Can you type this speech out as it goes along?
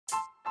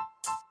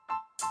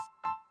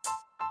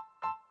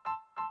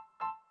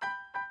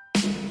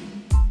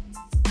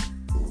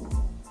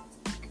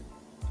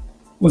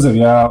What's up,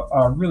 y'all?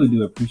 I really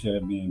do appreciate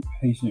it being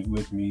patient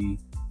with me.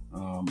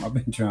 I've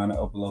been trying to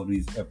upload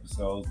these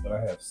episodes, but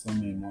I have so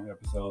many more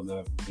episodes that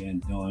I've been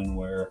doing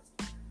where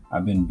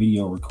I've been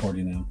video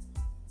recording them.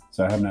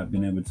 So I have not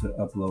been able to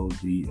upload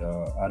the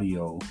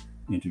audio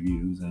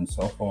interviews. And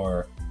so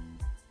far,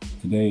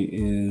 today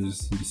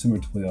is December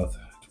 12th,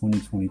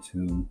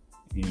 2022,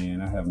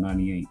 and I have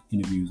 98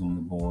 interviews on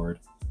the board.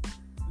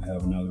 I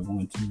have another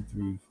 1, 2,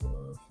 3,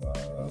 4,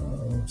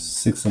 5,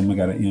 6 of them I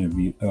got to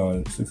interview.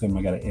 6 of them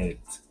I got to edit.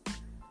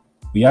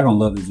 But y'all gonna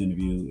love this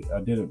interview. I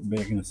did it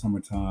back in the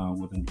summertime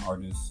with an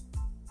artist,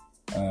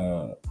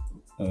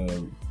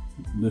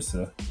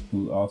 Lissa,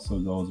 who also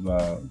goes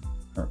by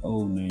her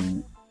old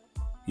name,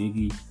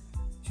 Iggy.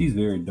 She's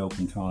very dope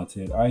and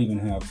talented. I even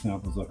have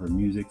samples of her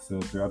music, so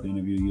throughout the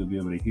interview you'll be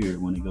able to hear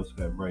it when it goes to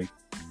that break.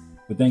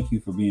 But thank you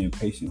for being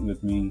patient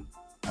with me.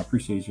 I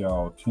appreciate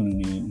y'all tuning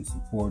in and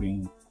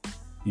supporting.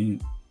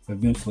 And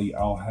eventually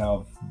I'll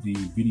have the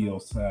video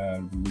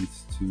side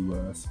released to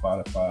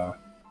Spotify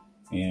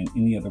and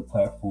any other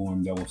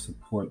platform that will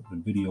support the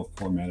video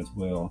format as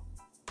well.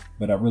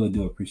 But I really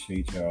do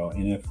appreciate y'all.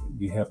 And if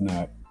you have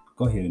not,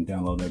 go ahead and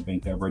download that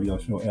Bank That Radio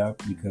Show app,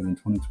 because in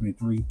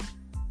 2023,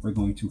 we're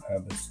going to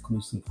have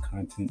exclusive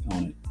content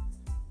on it.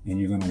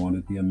 And you're going to want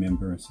to be a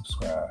member and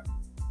subscribe.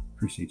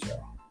 Appreciate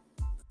y'all.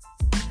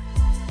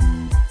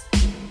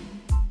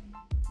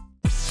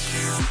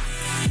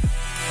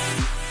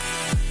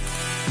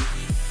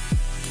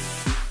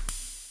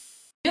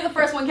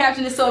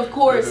 Caption it, so of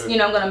course, I'm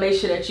gonna make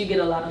sure that you get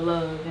a lot of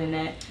love, and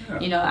that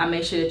I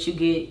make sure that you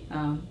get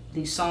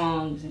these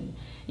songs, and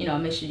I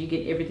make sure you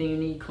get everything you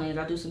need cleaned.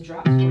 I'll do some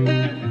drops for you.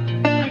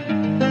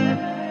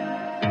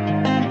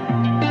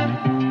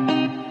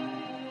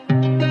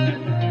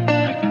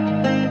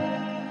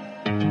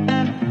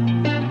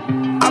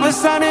 I've been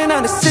signing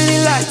on the city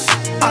lights.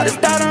 All this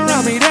doubt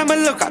around me, then but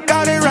look, I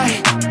got it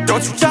right.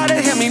 Don't you try to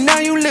hit me, now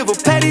you live a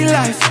petty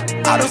life.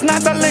 All those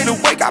nights I lay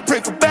awake, I pray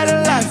for better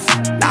life.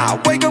 Now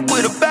I wake up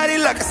with a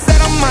baddie like I said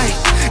I might.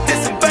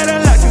 This a better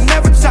life, you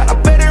never tried, I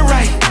bet it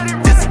right.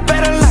 This a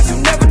better life, you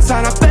never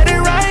tried, I bet it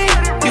right.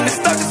 You been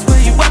stuck just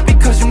where you at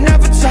because you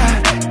never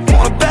tried.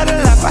 Want a better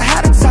life, I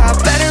had a time,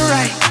 I bet it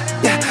right.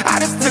 Yeah, I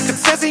just took a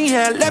test and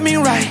yeah, let me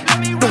write.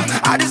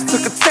 I just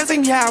took a test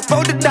and yeah, I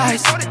rolled the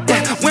dice.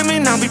 Yeah,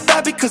 women I'll be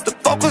bad because the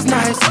folk was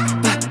nice.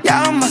 But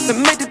yeah, I must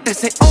admit that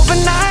this ain't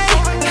overnight.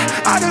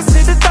 I just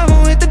hit the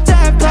double with the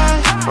jackpot.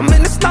 I'm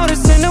in the snow,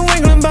 this in New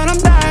England, but I'm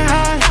dying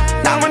high.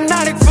 Now I'm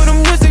addict for the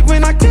music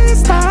when I can't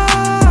stop.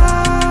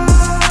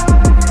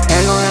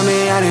 Ain't gon' let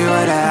me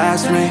anywhere to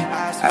ask me.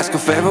 Ask a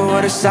favor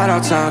with a shout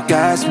out to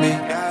gas me.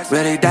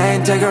 Really, they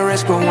ain't take a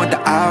risk, but want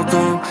the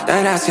outcome.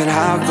 Then asking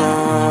how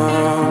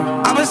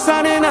come. I've been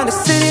signing on the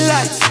city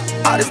lights.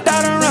 All this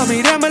doubt around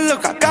me, then but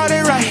look, I got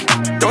it right.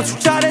 Don't you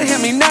try to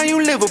hit me, now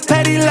you live a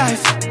petty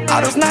life.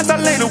 All those nights I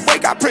lay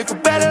awake, I pray for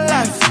better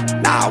life.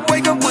 Now I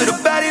wake up with a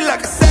baddie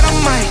like I said I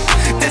might.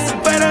 This a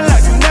better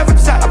life, you never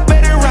tried, I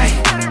bet it right.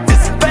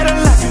 This a better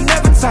life, you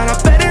never tried, I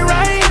bet it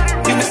right.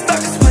 You been stuck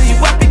just where you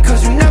at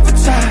because you never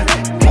tried.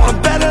 Want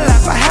a better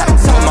life, I had a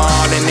time. Put my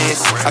all in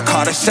this, I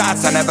call the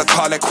shots, I never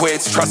call it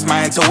quits. Trust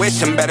my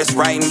intuition, bet it's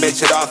right and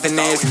bitch it often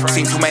is.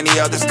 Seen too many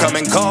others come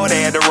and go,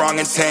 they had the wrong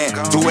intent.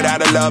 Do it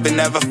out of love and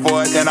never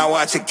for it, then I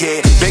watch it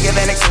get bigger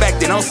than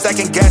expected, don't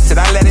second guess it,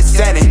 I let it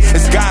set it.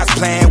 It's God's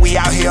plan, we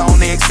out here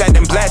only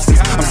accepting blessings.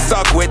 I'm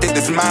stuck with it,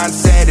 this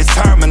mindset is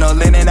terminal.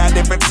 In and out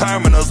different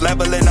terminals,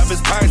 leveling up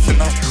is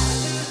personal.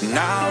 And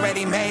I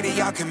already made it,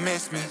 y'all can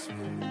miss me.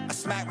 I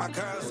smack my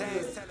girl's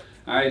ass.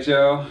 Alright,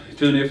 y'all,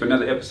 tune in for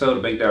another episode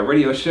of Bank That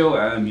Radio Show.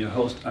 I'm your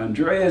host,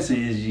 Andreas,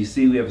 and as you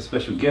see, we have a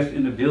special guest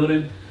in the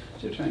building.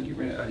 Just trying to get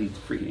rid of all these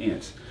freaking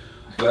ants.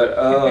 But,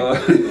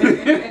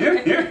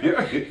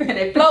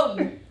 They're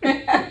floating.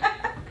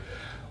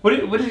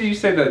 What did you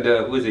say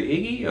that, was it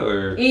Iggy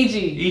or?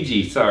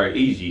 EG. Sorry,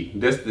 EG.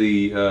 That's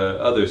the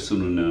other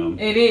pseudonym.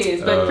 It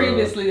is, but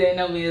previously they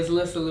know me as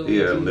Lissa Luigi.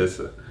 Yeah,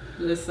 Lissa.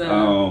 Lissa.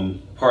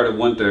 Part of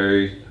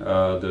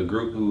 1/3, the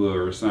group who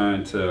were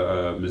assigned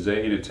to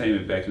Mosaic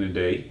Entertainment back in the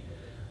day.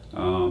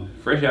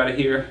 Fresh out of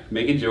here,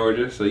 Macon,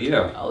 Georgia. So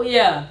yeah. Oh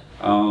yeah.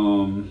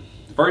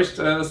 First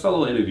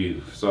solo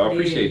interview, so I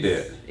appreciate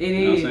that. It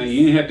you know is. What I'm saying?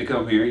 You didn't have to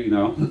come here,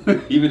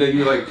 even though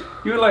you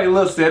were like a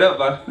little set up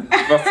by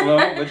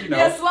Sloan, but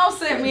Yeah, Sloan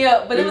set me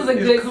up, but it was a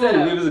good cool.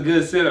 setup. It was a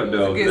good setup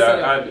though. Good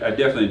setup. I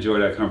definitely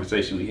enjoyed that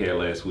conversation we had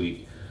last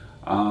week.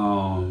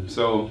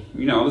 So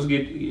let's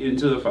get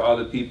into it for all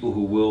the people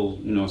who will,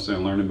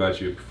 learn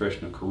about your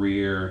professional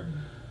career.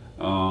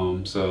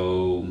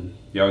 So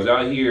y'all was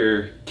out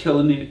here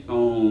killing it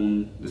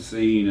on the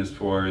scene as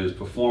far as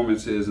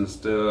performances and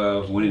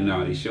stuff, winning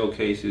all these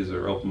showcases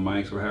or open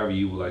mics or however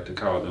you would like to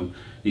call them,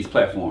 these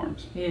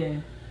platforms.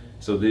 Yeah.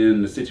 So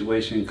then the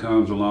situation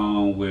comes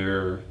along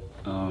where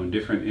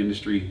different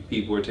industry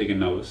people are taking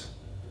notice.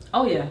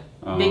 Oh yeah,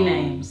 big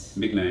names.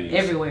 Big names.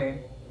 Everywhere.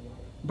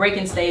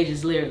 Breaking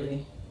stages,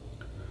 literally.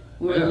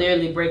 We were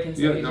literally breaking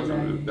stages.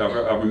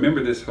 I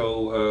remember this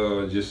whole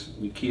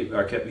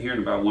I kept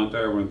hearing about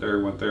 1/3,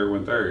 1/3,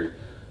 1/3, 1/3.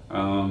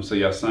 So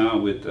y'all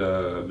signed with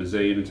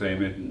Mazay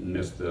Entertainment, and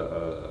that's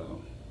the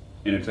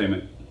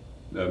entertainment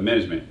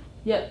management.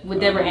 Yep, with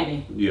Deborah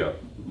Annie. Yeah,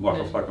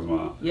 Waka Flocka's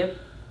mom. Yep.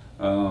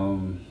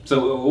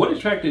 So what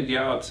attracted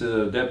y'all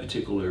to that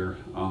particular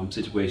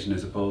situation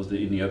as opposed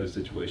to any other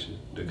situation?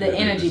 The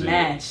energy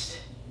matched.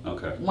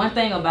 Okay. One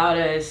thing about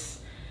us,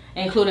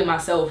 including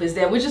myself, is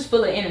that we're just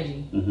full of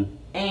energy. Mm-hmm.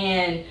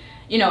 And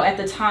at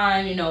the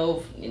time,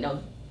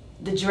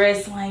 the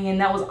dread slanging,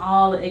 that was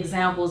all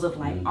examples of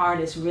like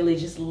artists really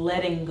just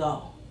letting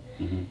go.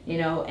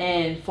 Mm-hmm.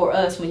 And for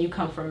us, when you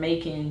come from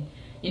Macon,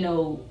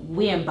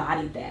 we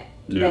embodied that.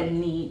 Yeah. That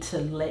need to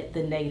let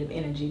the negative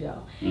energy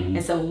go. Mm-hmm.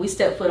 And so when we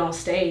stepped foot on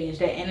stage,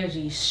 that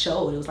energy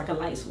showed. It was like a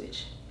light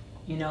switch,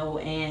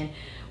 and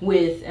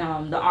with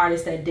the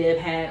artist that Deb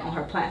had on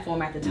her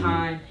platform at the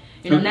time,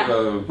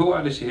 who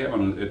artist she had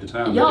on at the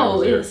time?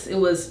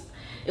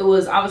 It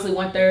was obviously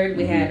 1/3.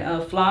 We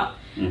had Flock.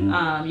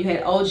 Mm-hmm. You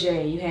had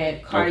OJ. You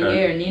had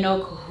Cartier,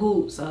 Nino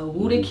Cahoots,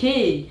 Woo the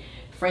Kid,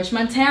 French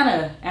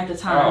Montana at the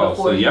time. Oh,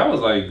 so y'all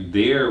was like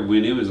there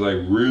when it was like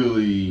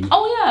really.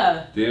 Oh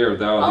yeah. There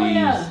with all these.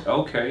 Yeah.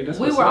 Okay, that's.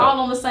 We were all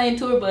on the same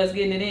tour bus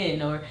getting it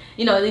in, or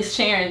at least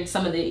sharing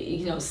some of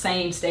the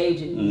same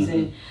stages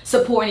and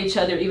supporting each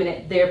other even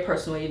at their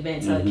personal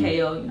events.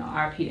 KO,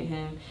 RP to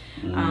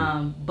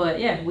him. But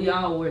yeah, we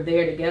all were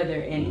there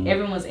together, and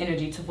everyone's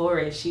energy.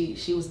 Tavore,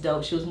 she was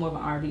dope. She was more of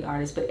an R&B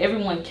artist, but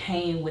everyone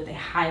came with a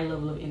high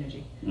level of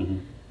energy.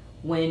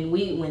 When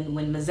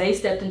Mazay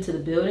stepped into the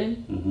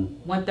building,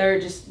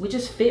 1/3 we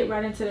just fit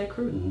right into that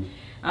crew.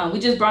 We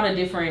just brought a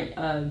different,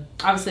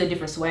 obviously a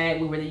different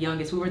swag. We were the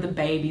youngest. We were the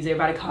babies.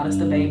 Everybody called us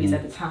the babies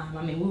at the time.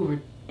 I mean, we were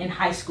in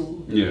high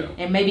school,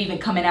 and maybe even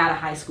coming out of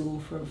high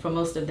school for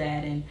most of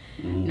that. And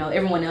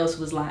everyone else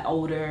was like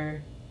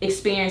older,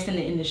 experienced in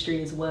the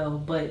industry as well.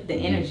 But the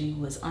energy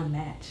was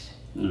unmatched,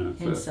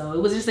 and so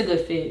it was just a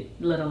good fit.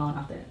 Let alone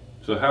off that.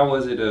 So how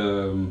was it?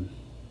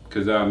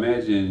 Because I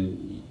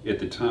imagine at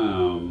the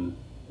time,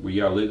 were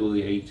y'all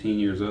legally 18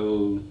 years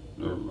old,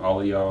 or all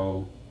of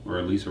y'all? Or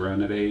at least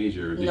around that age,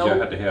 or did y'all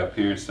have to have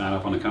parents sign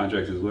up on the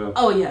contracts as well?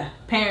 Oh yeah,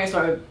 parents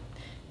were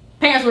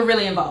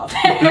really involved.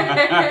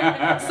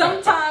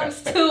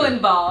 Sometimes too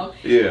involved.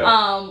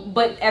 Yeah.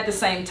 But at the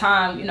same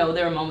time,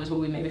 there were moments where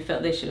we maybe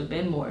felt they should have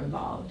been more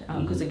involved.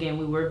 Because again,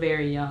 we were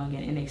very young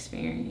and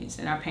inexperienced,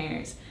 and our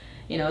parents,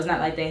 it's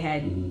not like they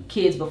had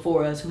kids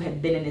before us who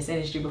had been in this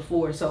industry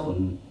before, so.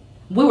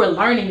 We were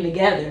learning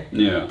together,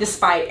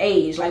 despite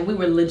age. Like, we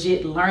were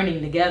legit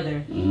learning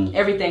together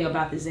everything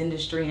about this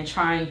industry and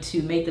trying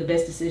to make the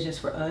best decisions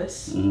for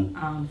us,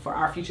 for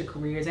our future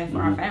careers and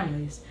for our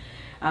families.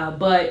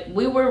 But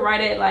we were right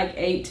at like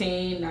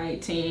 18,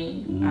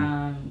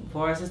 19.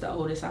 Voris is the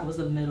oldest. I was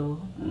the middle.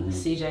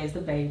 CJ is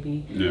the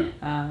baby.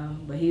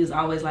 But he was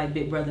always like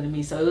big brother to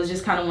me. So it was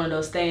just kind of one of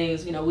those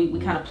things, we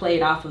kind of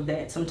played off of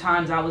that.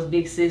 Sometimes I was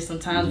big sis.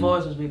 Sometimes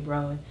Voris was big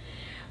brother.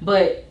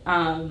 But...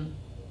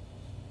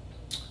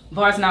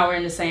 Voris and I were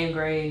in the same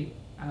grade.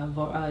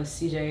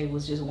 CJ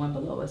was just one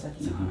below us at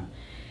the time.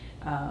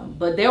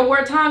 But there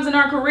were times in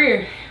our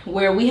career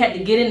where we had to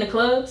get in the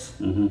clubs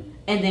and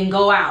then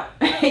go out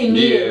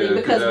immediately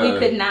because we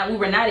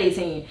were not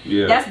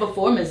 18. That's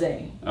before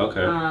Mazay.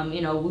 Okay.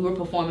 We were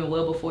performing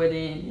well before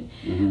then,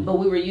 but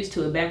we were used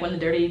to it. Back when the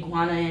Dirty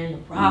Iguana and the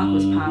Rock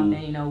was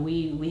popping,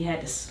 we had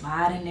to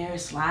slide in there,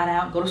 slide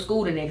out, go to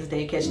school the next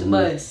day, catch the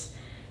bus.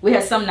 We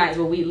had some nights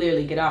where we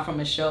literally get off from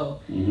a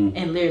show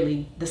and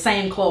literally the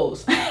same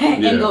clothes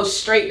and go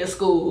straight to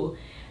school.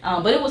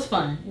 But it was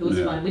fun. It was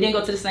fun. We didn't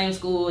go to the same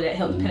school. That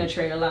helped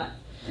penetrate a lot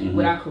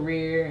with our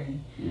career.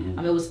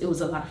 And it was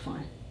a lot of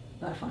fun.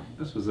 A lot of fun.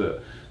 That's what's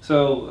up.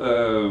 So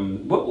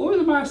what was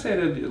the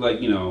mindset of, like,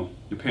 your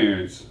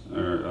parents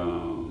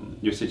or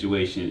your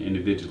situation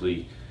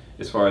individually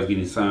as far as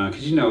getting signed?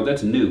 Because,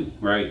 that's new,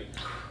 right?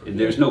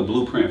 There's no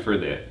blueprint for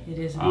that. It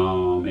isn't.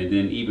 And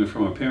then even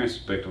from a parent's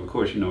perspective, of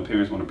course,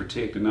 parents want to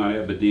protect and all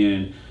that, but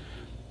then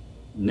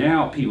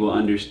now people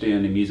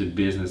understand the music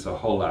business a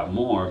whole lot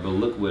more, but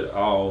look what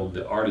all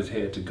the artists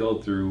had to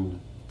go through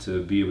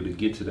to be able to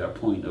get to that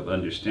point of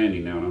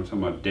understanding now. And I'm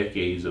talking about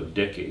decades of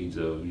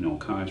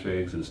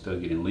contracts and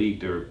stuff getting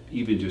leaked, or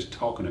even just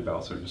talking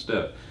about certain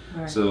stuff.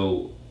 Right.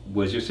 So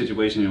was your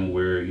situation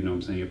where,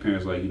 your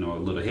parents like, a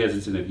little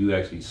hesitant of you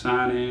actually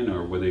signing,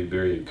 or were they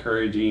very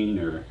encouraging,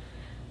 or?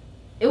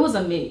 It was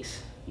a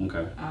mix.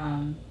 Okay.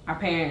 Our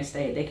parents,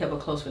 they kept a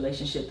close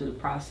relationship through the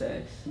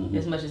process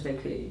as much as they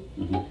could.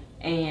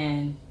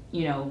 And,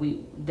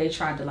 they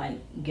tried to like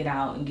get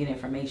out and get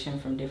information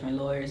from different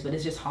lawyers, but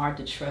it's just hard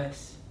to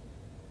trust,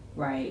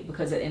 right?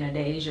 Because at the end of the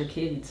day, it's your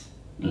kids.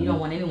 And you don't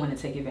want anyone to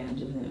take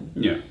advantage of them.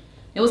 Yeah.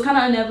 It was kind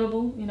of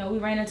inevitable. We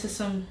ran into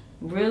some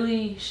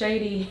really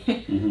shady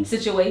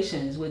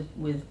situations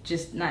with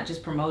just not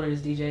just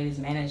promoters, DJs,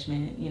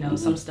 management.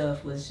 Some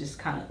stuff was just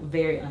kind of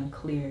very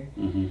unclear,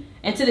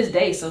 and to this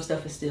day some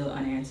stuff is still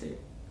unanswered,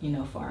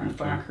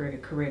 for our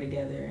career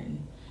together.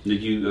 And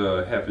did you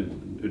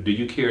do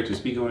you care to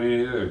speak on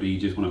any of that, or do you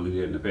just want to leave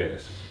that in the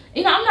past?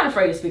 I'm not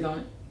afraid to speak on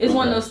it. It's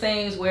one of those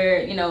things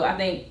where I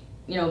think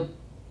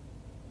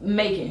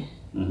Macon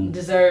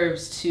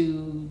deserves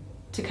to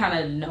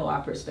kind of know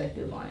our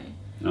perspective on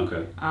it.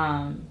 Okay.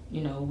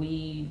 You know,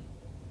 we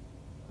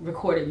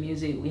recorded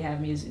music. We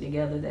have music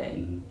together that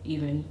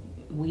even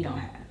we don't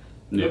have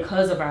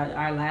because of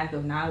our lack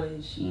of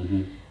knowledge.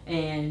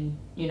 And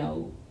you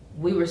know,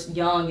 we were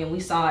young and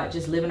we saw it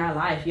just living our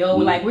life.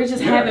 Like we're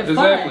just having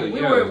fun.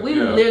 We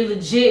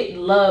legit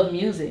love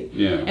music.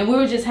 And we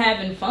were just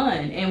having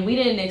fun, and we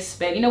didn't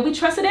expect, you know, we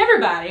trusted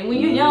everybody. And when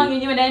you're young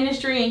and you're in the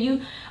industry and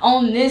you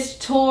on this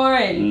tour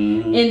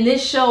and in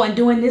this show and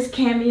doing this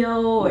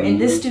cameo or in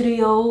this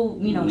studio,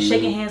 you know,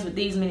 shaking hands with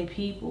these many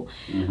people,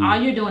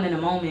 all you're doing in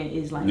the moment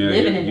is like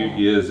living in that.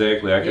 Yeah,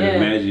 exactly. I can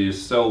imagine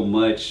there's so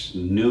much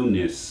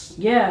newness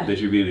that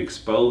you're being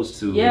exposed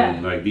to.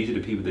 And like these are the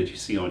people that you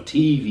see on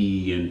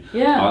TV and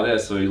all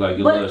that, so you're a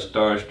little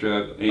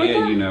starstruck,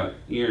 and you know,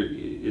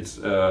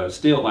 it's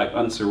still like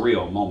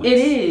unsurreal moments.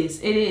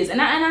 It is,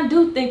 and I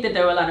do think that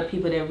there were a lot of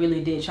people that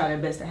really did try their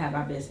best to have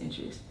our best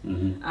interests.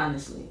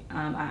 Honestly,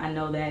 I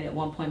know that at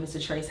one point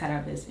Mr. Trace had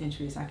our best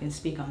interests. I can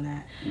speak on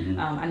that.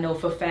 I know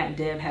for a fact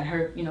Deb had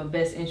her, you know,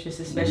 best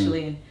interests,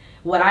 especially in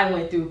what I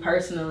went through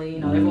personally. You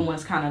know,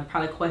 everyone's kind of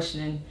probably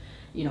questioning,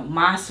 you know,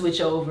 my switch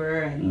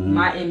over and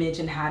my image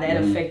and how that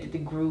affected the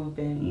group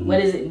and what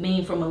does it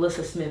mean for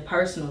Melissa Smith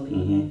personally.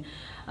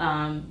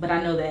 And, but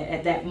I know that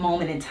at that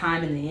moment in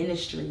time in the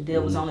industry,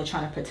 Deb was only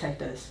trying to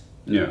protect us.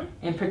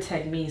 And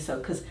protect me, so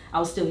because I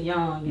was still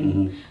young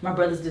and my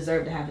brothers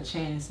deserved to have a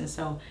chance. And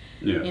so,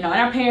 you know,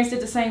 and our parents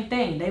did the same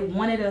thing. They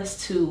wanted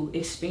us to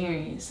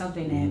experience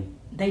something that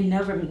they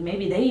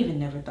even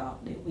never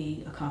thought that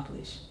we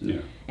accomplished.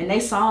 And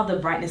they saw the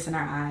brightness in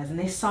our eyes, and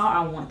they saw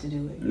our want to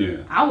do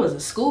it. I was a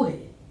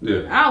schoolhead.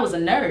 I was a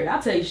nerd,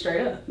 I'll tell you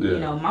straight up. You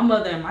know, my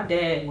mother and my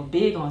dad were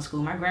big on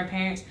school. My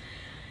grandparents,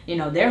 you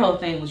know, their whole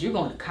thing was, you're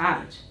going to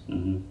college,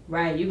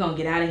 right? You're going to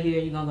get out of here,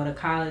 you're going to go to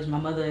college. My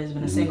mother has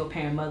been a single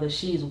parent mother.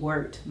 She's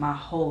worked my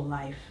whole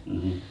life.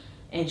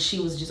 And she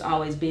was just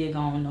always big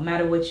on, no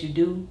matter what you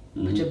do,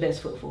 put your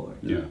best foot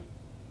forward.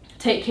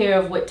 Take care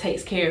of what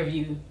takes care of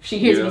you. She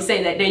hears me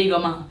say that. There you go,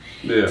 Mom.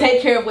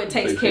 Take care of what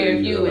takes care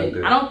of you.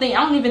 And I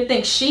don't even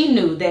think she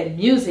knew that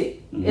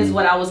music is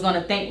what I was going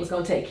to think was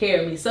going to take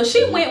care of me. So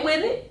she went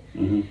with it.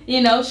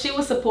 You know, she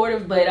was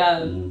supportive, but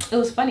it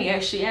was funny.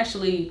 She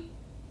actually,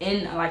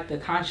 in like the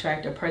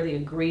contract or per the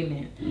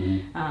agreement,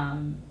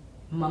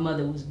 my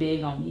mother was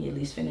big on me at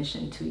least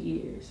finishing 2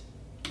 years.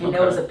 And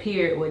there was a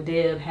period where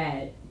Deb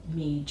had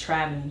me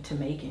traveling to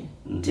Macon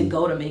to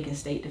go to Macon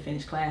State to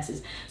finish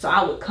classes. So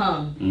I would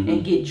come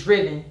and get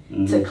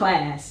driven to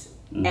class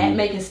at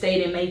Macon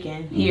State in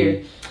Macon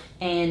here,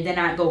 and then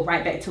I'd go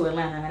right back to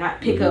Atlanta and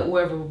I'd pick up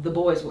wherever the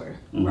boys were.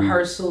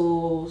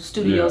 Rehearsal,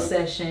 studio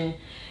session.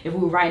 If we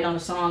were writing on a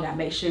song, I'd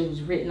make sure it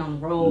was written on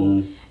the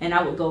roll, and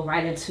I would go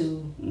right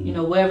into, you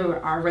know, wherever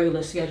our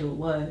regular schedule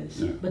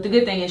was. But the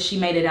good thing is she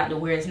made it out to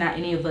where it's not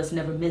any of us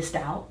never missed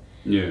out.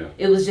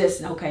 It was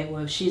just, okay,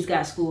 well, if she's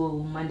got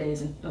school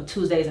Mondays and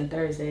Tuesdays and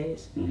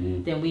Thursdays,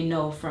 then we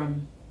know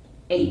from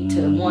 8 to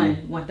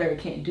 1:30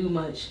 can't do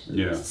much.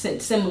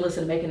 Similar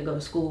to making to go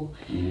to school.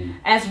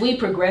 As we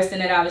progressed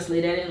in it,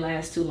 obviously that didn't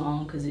last too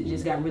long because it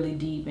just got really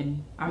deep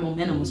and our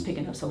momentum was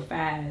picking up so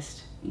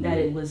fast that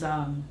it was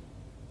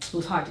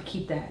hard to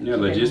keep that.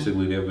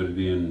 Logistically that would have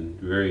been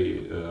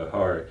very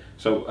hard.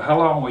 So how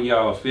long were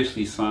y'all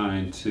officially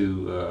signed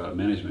to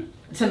management?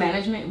 To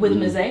management with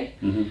Mosaic?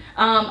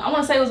 I want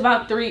to say it was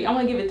about 3. I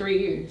want to give it 3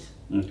 years.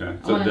 Okay,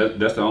 so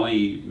that's the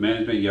only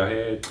management y'all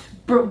had?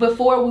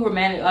 Before we were we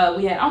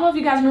had, I don't know if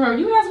you guys remember.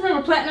 You guys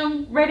remember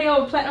Platinum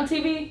Radio, Platinum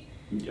TV?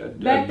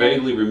 I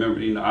vaguely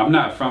remember. You know, I'm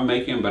not from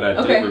Macon, but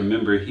I do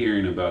remember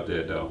hearing about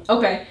that though.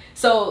 Okay,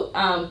 so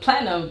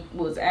Platinum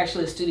was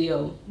actually a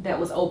studio that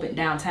was open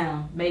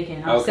downtown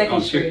Macon on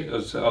 2nd Street.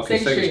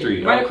 Second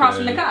Street, right across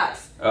from the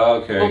Cox.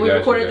 Where we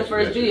recorded the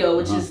first video,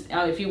 which is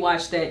if you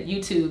watch that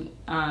YouTube.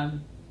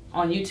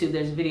 On YouTube,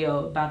 there's a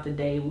video about the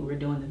day we were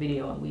doing the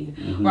video, and we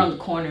were on the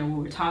corner and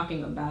we were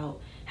talking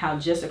about how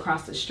just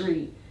across the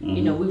street,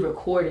 you know, we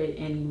recorded,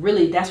 and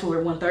really that's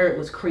where 1/3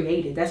 was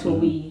created. That's where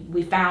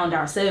we found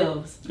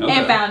ourselves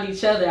and found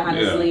each other,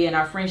 honestly, and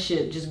our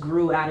friendship just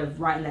grew out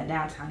of right in that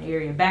downtown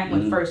area. Back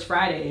when First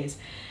Fridays,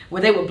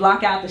 where they would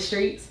block out the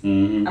streets. I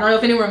don't know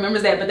if anyone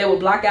remembers that, but they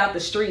would block out the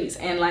streets,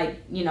 and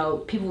like, you know,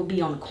 people would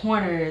be on the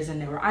corners, and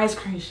there were ice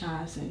cream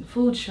shops and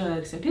food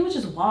trucks, and people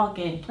just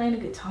walking, playing the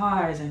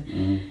guitars, and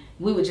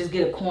we would just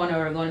get a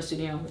corner or go in the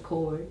studio and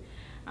record.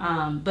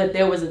 But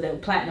there was the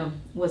Platinum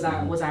was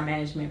our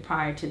management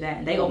prior to that.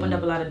 And they opened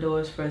up a lot of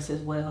doors for us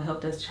as well,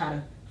 helped us try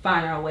to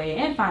find our way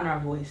and find our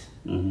voice.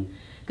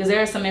 Because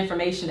there is some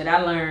information that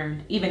I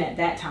learned even at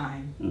that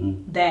time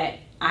that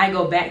I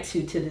go back to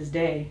this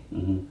day.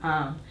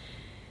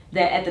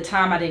 That at the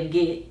time I didn't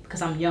get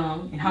because I'm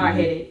young and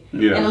hard-headed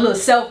and a little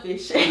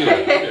selfish.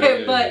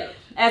 But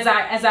as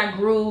I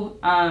grew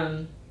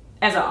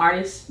as an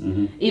artist,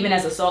 even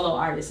as a solo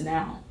artist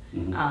now,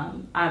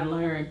 I've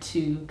learned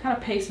to kind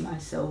of pace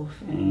myself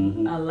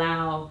and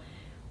allow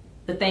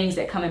the things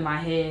that come in my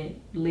head,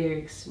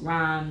 lyrics,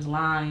 rhymes,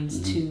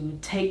 lines, to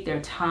take their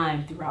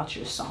time throughout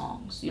your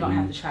songs. You don't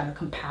have to try to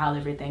compile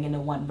everything into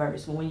one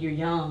verse. But when you're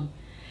young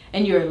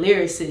and you're a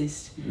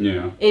lyricist,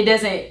 it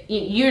doesn't,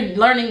 you're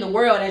learning the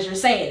world as you're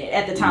saying it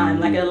at the time.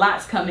 Like a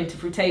lot's coming to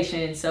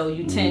fruition, so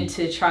you tend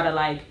to try to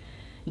like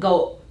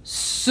go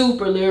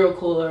super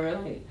lyrical or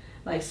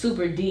like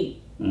super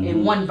deep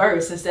in one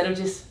verse instead of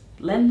just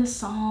letting the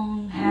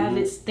song have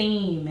its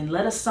theme and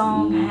let a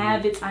song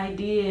have its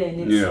idea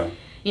and its,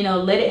 you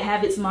know, let it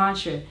have its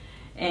mantra.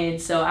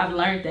 And so I've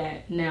learned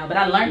that now, but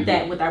I learned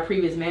that with our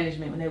previous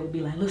management when they would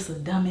be like,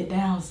 listen, dumb it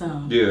down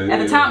some. At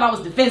the time I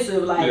was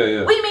defensive, like,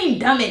 what do you mean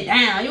dumb it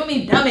down? You want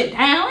me to dumb it down?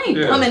 I ain't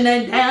dumbing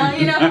nothing down,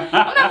 you know? I'm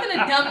not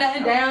gonna dumb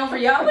nothing down for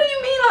y'all. What do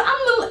you mean?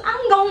 Like,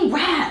 I'm gonna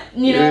rap,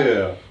 you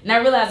know? And I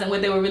realized that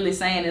what they were really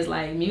saying is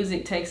like,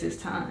 music takes its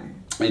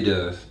time. It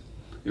does.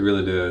 It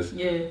really does.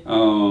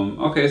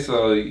 Okay,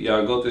 so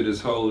y'all go through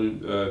this whole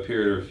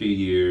period of a few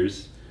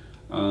years.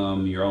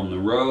 You're on the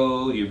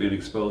road, you've been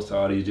exposed to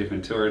all these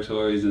different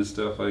territories and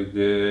stuff like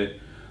that.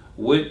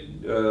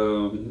 What,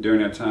 during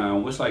that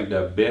time, what's like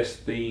the best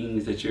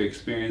things that you're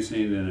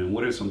experiencing, and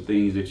what are some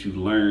things that you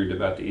learned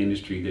about the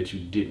industry that you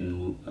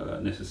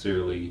didn't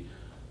necessarily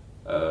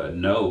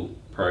know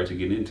prior to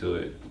getting into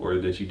it, or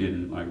that you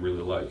didn't like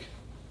really like?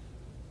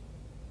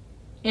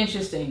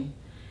 Interesting.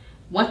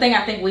 One thing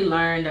I think we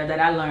learned, or that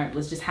I learned,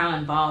 was just how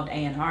involved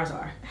A&Rs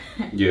are.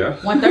 1/3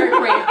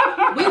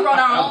 grade, we wrote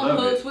our own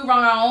hooks, we wrote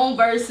our own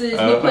verses,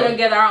 we put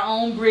together our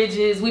own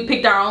bridges, we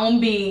picked our own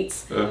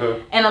beats.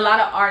 And a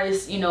lot of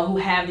artists, you know, who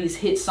have these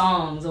hit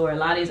songs, or a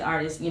lot of these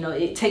artists, you know,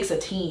 it takes a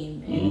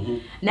team.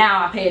 And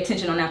now I pay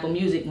attention on Apple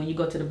Music, when you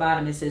go to the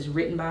bottom, it says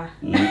written by,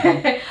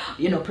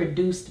 you know,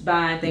 produced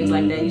by, things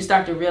like that. You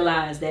start to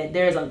realize that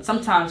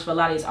sometimes for a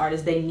lot of these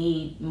artists, they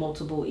need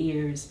multiple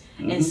ears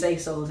and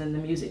say-sos in the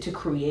music to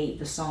create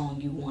the song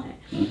you want.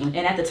 And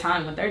at the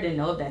time, 1/3 didn't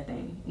know of that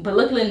thing. But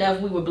luckily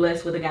enough, we were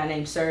blessed with a guy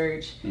named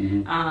Serge,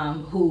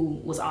 who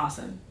was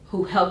awesome,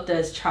 who helped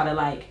us try to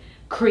like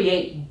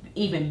create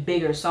even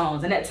bigger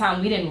songs. And at that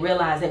time, we didn't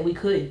realize that we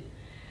could.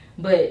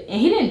 And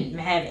he didn't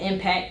have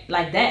impact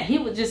like that. He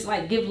would just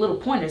like give little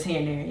pointers here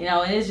and there, you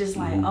know, and it's just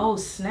like, oh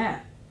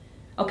snap.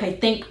 Okay,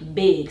 think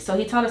big. So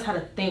he taught us how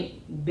to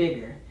think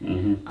bigger.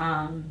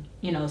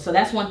 You know, so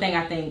that's one thing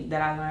I think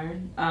that I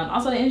learned.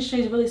 Also, the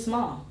industry is really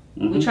small.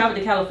 We traveled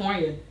to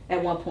California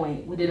at one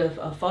point. We did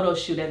a photo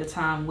shoot at the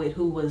time with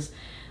who was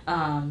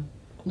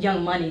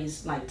Young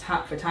Money's like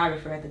top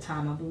photographer at the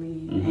time, I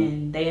believe.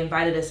 And they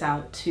invited us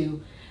out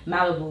to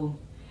Malibu,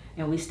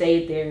 and we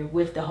stayed there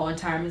with the whole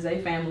entire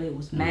Mazzei family. It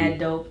was mad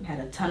dope, had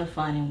a ton of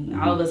fun,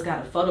 and all of us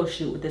got a photo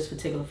shoot with this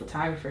particular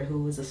photographer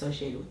who was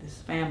associated with this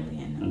family.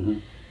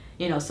 And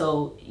you know,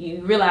 so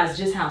you realize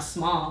just how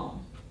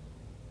small,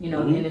 you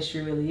know, the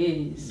industry really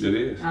is. It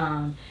is.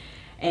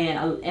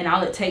 And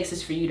all it takes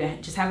is for you to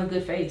just have a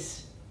good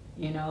face,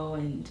 you know,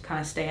 and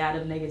kind of stay out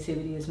of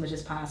negativity as much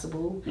as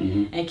possible,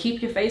 and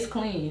keep your face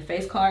clean, your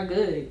face card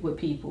good with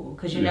people,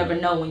 because you never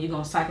know when you're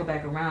going to cycle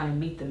back around and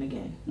meet them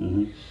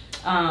again.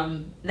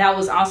 That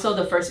was also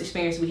the first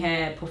experience we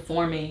had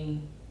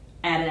performing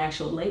at an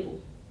actual label.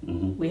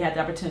 We had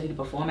the opportunity to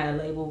perform at a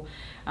label.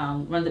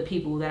 One of the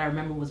people that I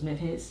remember was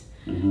Memphis.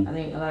 I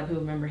think a lot of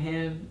people remember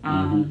him.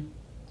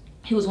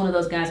 He was one of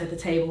those guys at the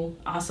table.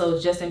 Also,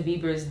 Justin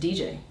Bieber's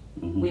DJ.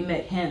 We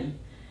met him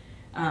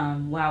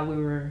while we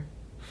were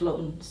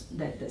floating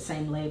that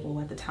same label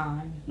at the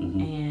time.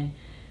 And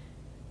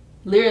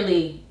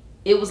literally,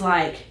 it was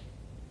like,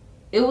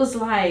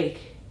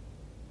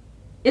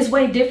 it's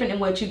way different than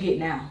what you get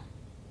now.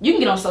 You can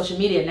get on social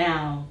media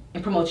now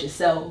and promote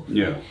yourself.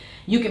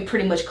 You can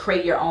pretty much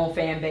create your own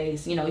fan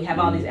base. You know, you have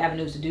all these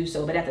avenues to do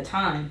so. But at the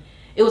time,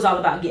 it was all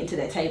about getting to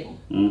that table.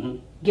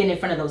 Getting in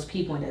front of those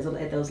people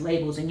at those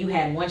labels, and you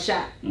had one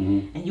shot.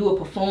 And you would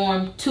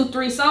perform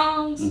 2-3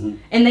 songs,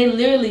 and they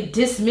literally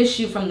dismiss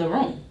you from the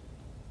room.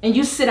 And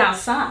you sit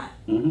outside,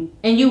 and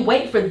you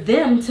wait for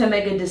them to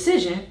make a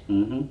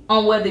decision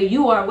on whether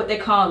you are what they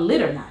call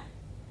lit or not.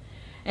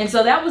 And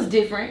so that was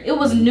different. It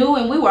was new,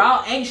 and we were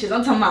all anxious.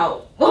 I'm talking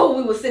about,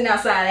 we were sitting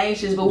outside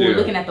anxious, but we were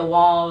looking at the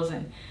walls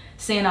and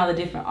seeing all the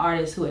different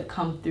artists who had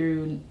come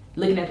through,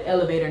 looking at the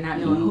elevator, not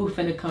knowing who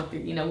finna come through.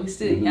 You know, we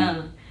still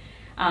young.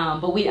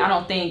 But I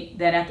don't think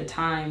that at the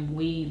time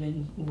we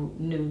even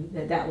knew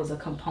that was a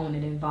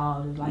component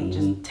involved of like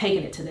just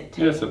taking it to that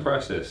table. Yeah, it's a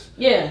process.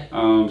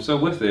 So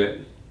with that,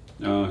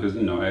 because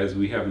you know, as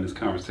we having this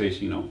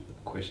conversation, you know,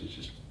 questions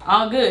just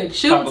all good.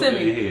 Shoot them to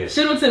me.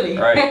 Shoot them to me.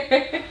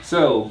 Right.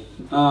 So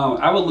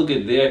I would look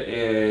at that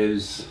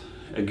as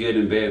a good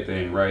and bad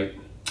thing, right?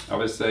 I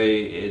would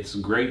say it's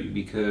great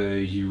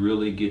because you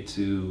really get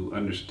to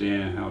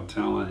understand how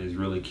talent is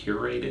really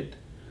curated.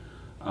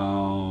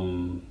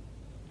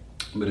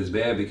 But it's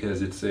bad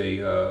because it's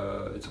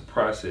a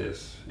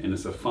process and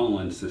it's a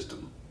funneling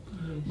system.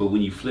 But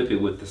when you flip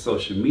it with the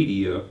social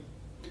media,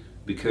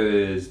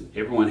 because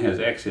everyone has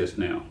access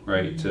now,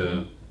 right,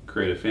 to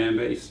create a fan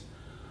base,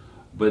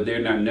 but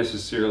they're not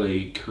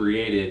necessarily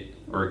created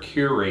or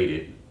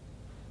curated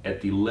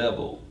at the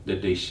level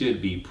that they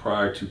should be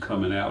prior to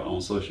coming out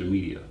on social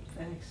media.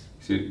 Facts.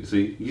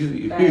 See,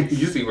 you Facts.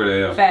 you see where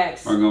I am.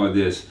 Facts. I'm going with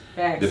this.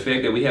 Facts. The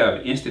fact that we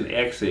have instant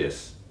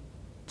access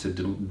to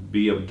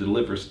be able to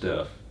deliver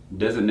stuff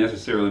doesn't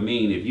necessarily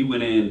mean if you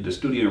went in the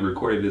studio and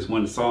recorded this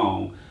one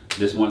song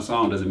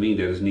doesn't mean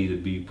that it needs to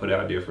be put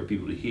out there for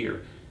people to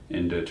hear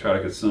and to try to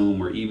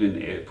consume, or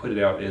even put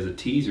it out as a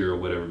teaser or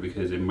whatever,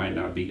 because it might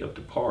not be up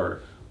to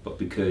par. But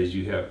because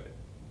you have,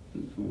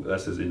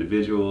 us as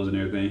individuals and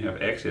everything,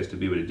 have access to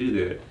be able to do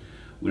that,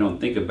 we don't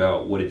think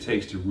about what it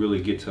takes to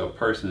really get to a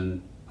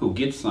person who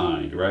gets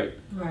signed, right?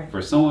 Right.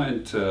 For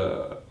someone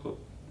to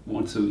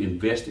want to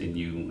invest in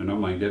you, and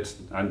I'm like,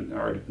 I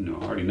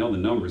already know the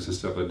numbers and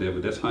stuff like that,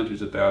 but that's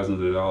hundreds of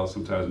thousands of dollars,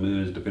 sometimes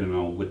millions, depending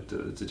on what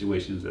the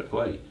situations at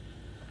play.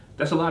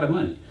 That's a lot of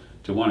money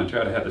to want to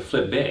try to have to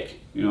flip back.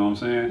 You know what I'm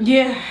saying?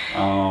 Yeah.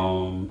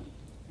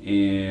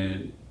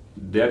 And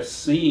that's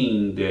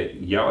seeing that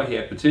y'all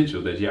had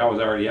potential, that y'all was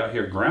already out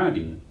here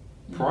grinding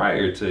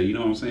prior to, you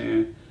know what I'm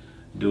saying,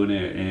 doing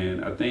that.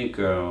 And I think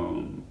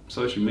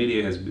social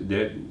media has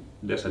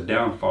that's a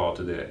downfall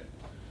to that.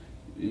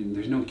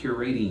 There's no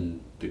curating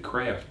the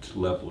craft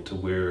level to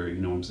where,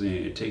 you know what I'm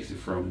saying, it takes it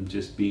from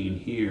just being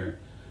here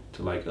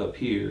to like up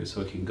here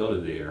so it can go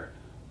to there.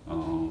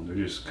 They're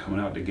just coming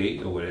out the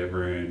gate or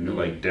whatever, and they're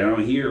like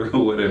down here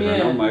or whatever. Yeah.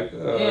 And I'm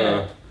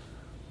like,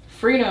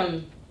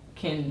 freedom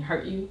can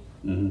hurt you,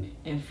 mm-hmm.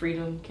 and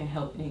freedom can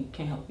help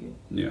you.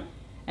 Yeah.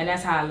 And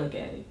that's how I look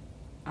at it.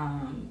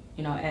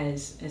 You know,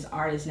 as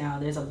artists now,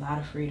 there's a lot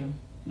of freedom.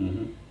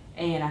 Mm-hmm.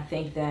 And I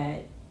think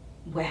that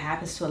what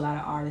happens to a lot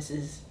of artists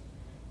is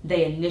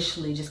they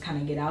initially just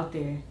kind of get out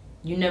there.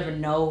 You never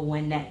know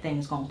when that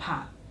thing's gonna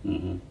pop.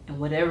 Mm-hmm. And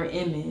whatever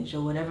image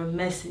or whatever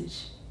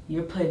message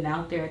you're putting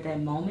out there at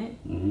that moment,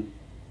 Mm-hmm.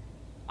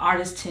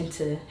 artists tend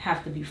to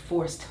have to be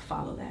forced to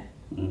follow that.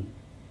 Mm-hmm.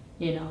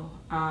 You know,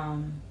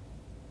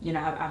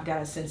 I've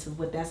got a sense of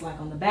what that's like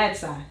on the bad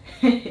side.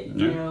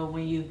 You know,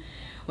 when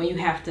you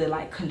have to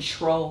like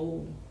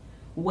control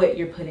what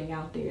you're putting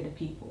out there to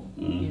people.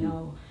 Mm-hmm. You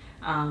know,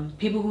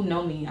 people who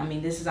know me, I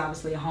mean, this is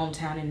obviously a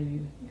hometown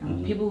interview.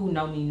 Mm-hmm. People who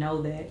know me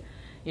know that,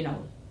 you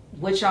know,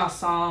 what y'all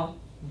saw,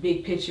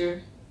 big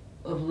picture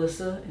of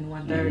Lissa in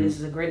 1/3, Mm-hmm. this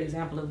is a great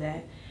example of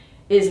that,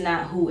 is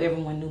not who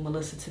everyone knew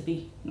Melissa to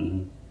be.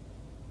 Mm-hmm.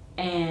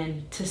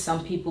 And to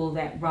some people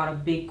that brought a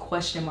big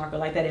question mark, or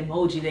like that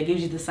emoji that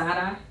gives you the side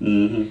eye.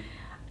 Mm-hmm.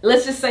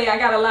 Let's just say I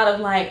got a lot of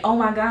like, oh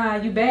my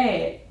God, you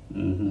bad.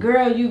 Mm-hmm.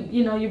 Girl,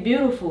 you know, you're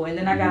beautiful. And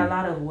then I got a Mm-hmm.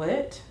 lot of,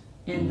 what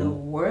in the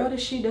world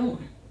is she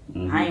doing?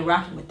 Mm-hmm. I ain't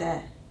rocking with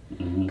that.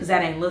 Mm-hmm. Because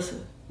that ain't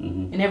Lissa.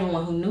 Mm-hmm. And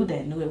everyone who knew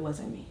that knew it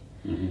wasn't me.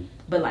 Mm-hmm.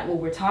 But like what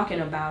we're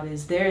talking about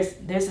is there's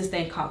this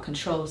thing called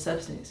controlled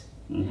substance.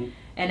 Mm-hmm.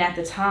 And at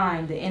the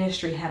time, the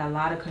industry had a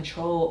lot of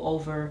control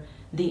over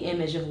the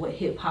image of what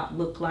hip hop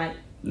looked like.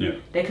 Yeah.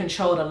 They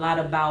controlled a lot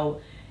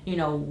about, you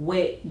know,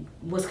 what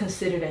was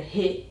considered a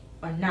hit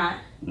or not.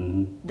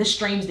 Mm-hmm. The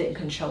streams didn't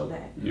control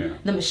that. Yeah.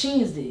 The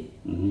machines did.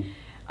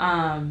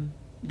 Mm-hmm.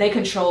 They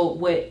controlled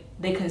what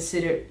they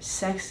considered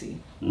sexy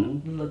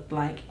Mm-hmm. looked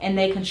like, and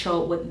they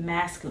controlled what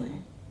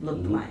masculine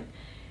looked Mm-hmm. like.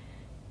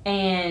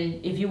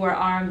 And if you were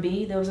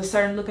R&B, there was a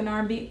certain look an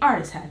R&B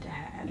artist had to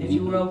have. If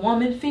you were a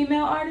woman,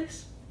 female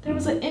artist, there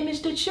was an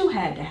image that you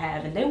had to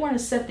have, and they weren't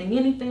accepting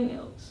anything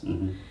else.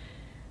 Mm-hmm.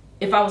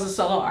 If I was a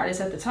solo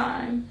artist at the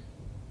time,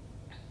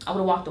 I would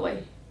have walked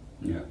away.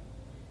 Yeah.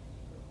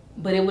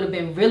 But it would have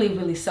been really,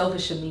 really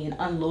selfish of me and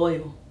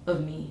unloyal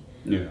of me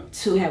Yeah.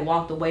 to have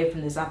walked away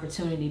from this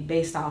opportunity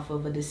based off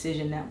of a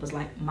decision that was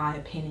like my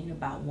opinion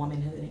about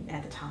womanhood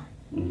at the time.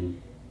 Mm-hmm.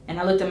 And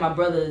I looked at my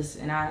brothers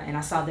and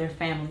I saw their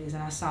families,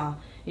 and I saw,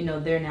 you know,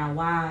 their now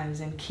wives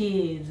and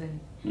kids, and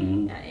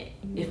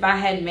Mm-hmm. if I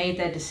hadn't made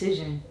that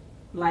decision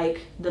like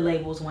the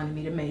labels wanted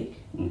me to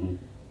make, Mm-hmm.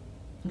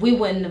 we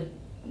wouldn't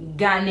have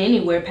gotten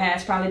anywhere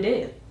past probably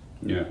Dev.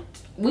 Yeah.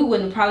 We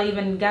wouldn't have probably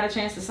even got a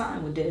chance to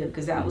sign with Dev,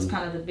 because that was Mm-hmm.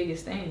 kind of the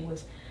biggest thing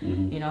was,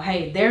 Mm-hmm. you know,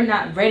 hey, they're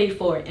not ready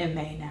for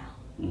MA now.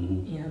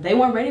 Mm-hmm. You know, they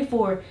weren't ready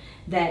for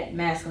that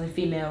masculine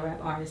female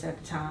rap artist at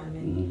the time.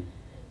 And Mm-hmm.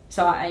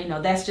 so, you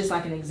know, that's just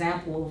like an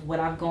example of what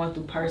I've gone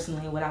through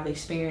personally and what I've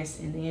experienced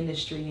in the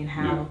industry, and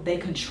how they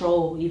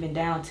control even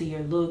down to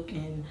your look,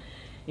 and,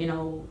 you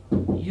know,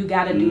 you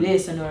got to do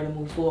this in order to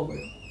move forward.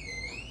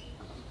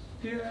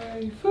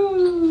 Yay,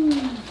 food.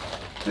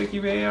 Thank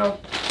you, Val.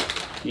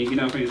 You get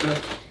out for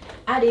yourself?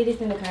 I did this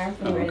in the car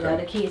from where okay.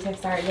 the kids have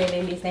started.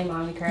 They miss their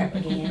mommy crap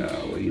again.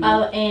 Well, you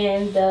know,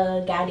 And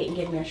the guy didn't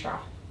give me a straw.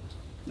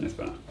 that's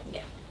fine.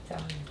 Yeah. So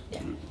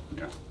yeah.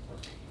 Yeah.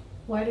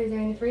 Water's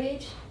in the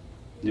fridge.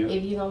 Yeah.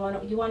 If you don't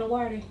want, you want a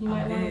water, you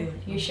might want. yeah.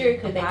 You sure?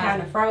 Cause they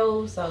kind of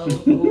froze. So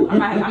Ooh,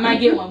 I might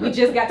get one. We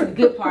just got to the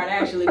good part.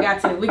 Actually,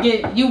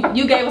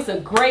 you gave us a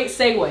great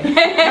segue.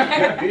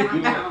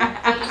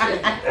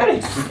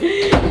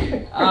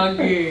 All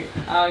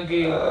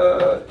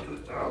good.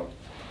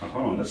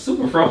 Hold on, that's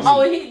super frozen.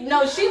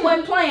 Oh, she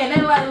wasn't playing.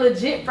 They're like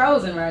legit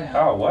frozen right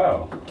now. Oh,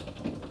 wow.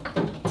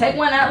 Take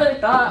one out, let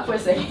it thaw out for a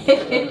second.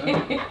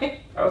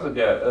 I also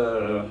got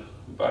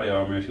body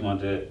armor if you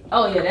want that.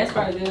 Oh yeah, that's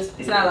probably good.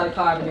 It's not a lot of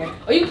carb in there.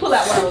 Or you can pull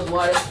out one of those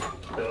waters.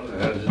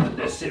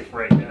 That's it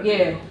right now.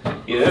 Yeah.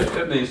 Yeah,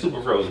 that thing's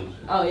super frozen.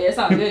 Oh yeah, it's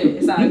all good.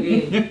 It's all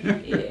good.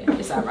 Yeah,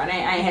 it's all right.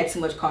 I ain't had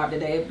too much carb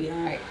today. It'll be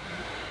all right.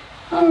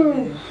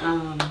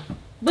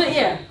 But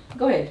yeah,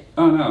 go ahead.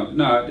 Oh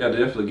no, I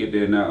definitely get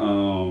there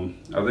now.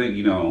 I think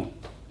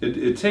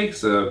it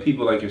takes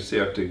people like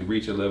yourself to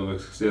reach a level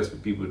of success for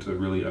people to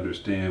really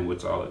understand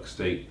what's all at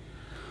stake,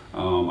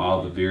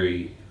 all the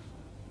very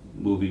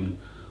moving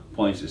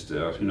points and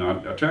stuff.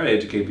 I try to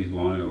educate people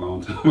on it a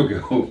long time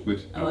ago, but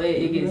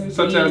it gets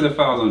sometimes it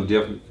falls on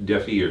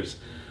deaf ears,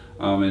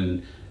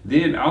 and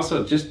then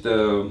also just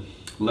the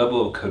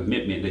level of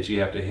commitment that you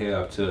have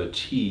to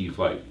achieve,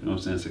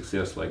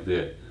 success like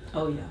that.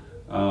 Oh yeah.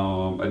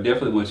 I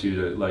definitely want you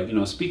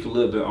to speak a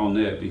little bit on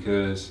that,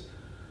 because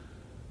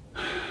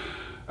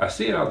I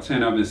see it all the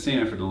time. I've been seeing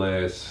it for the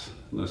last,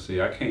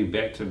 I came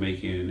back to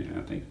making,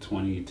 I think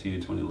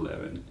 2010,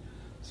 2011,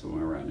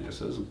 somewhere around there.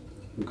 So it's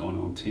going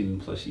on 10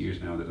 plus years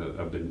now that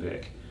I've been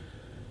back.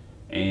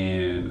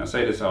 And I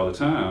say this all the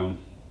time,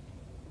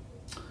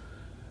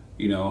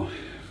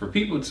 for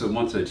people to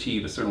want to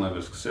achieve a certain level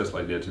of success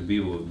like that, to be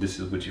able, this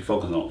is what you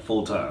focus on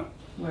full time.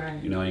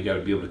 Right. You got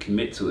to be able to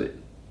commit to it.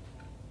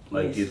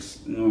 Yes. It's,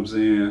 what I'm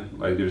saying?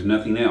 Like there's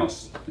nothing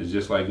else. It's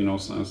just like,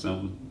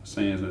 some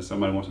saying that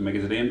somebody wants to make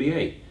it to the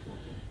NBA.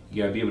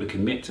 You gotta be able to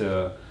commit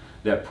to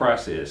that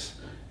process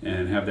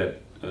and have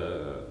that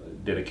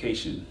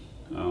dedication.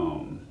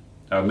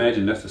 I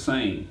imagine that's the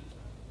same.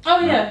 Oh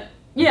yeah.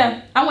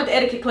 Yeah, I went to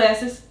etiquette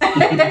classes.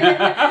 Miss Deb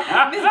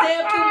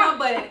threw my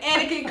butt in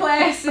etiquette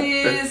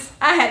classes.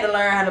 I had to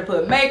learn how to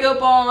put makeup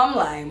on. I'm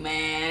like,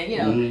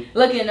 man,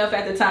 lucky enough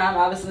at the time,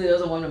 obviously there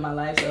was a woman in my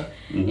life, so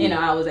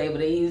I was able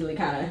to easily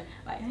kind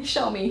of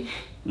show me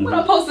what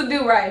I'm supposed to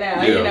do right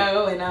now,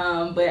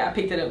 and but I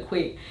picked it up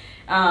quick.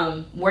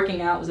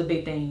 Working out was a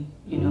big thing.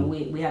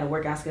 We had a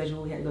workout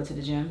schedule. We had to go to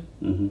the gym.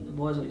 The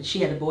boys, she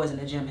had the boys in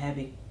the gym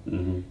heavy.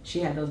 She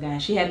had those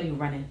guys. She had me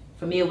running.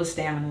 For me, it was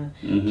stamina,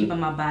 keeping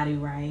my body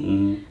right.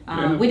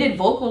 We did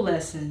vocal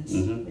lessons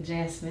with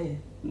Jan Smith.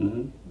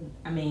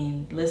 I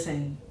mean,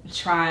 listen,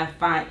 try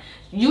finding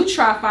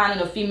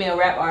a female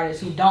rap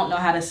artist who don't know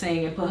how to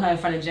sing and put her in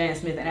front of Jan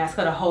Smith and ask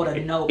her to hold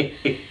a note.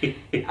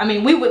 I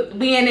mean, we would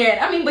be in there.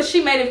 But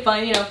she made it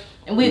fun,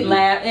 and we'd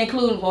laugh,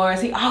 including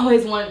Boris. He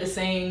always wanted to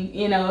sing,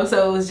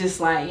 so it was just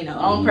like, the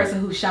only person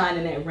who shined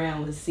in that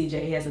realm was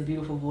CJ. He has a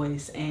beautiful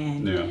voice,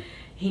 and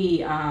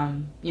he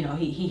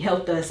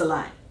helped us a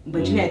lot.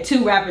 But you had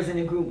two rappers in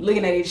the group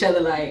looking at each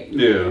other like,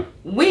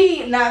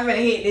 we not gonna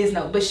hit this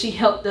note. But she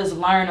helped us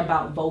learn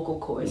about vocal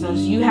cords. So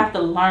you have to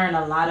learn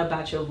a lot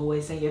about your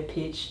voice and your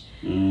pitch.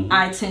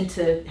 I tend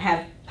to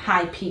have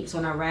high peaks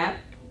when I rap.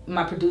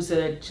 My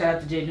producer, shout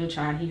out to Jay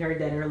Neutron, he heard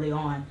that early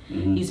on. He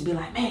used to be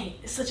like, man,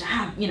 it's such a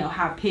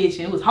high pitch,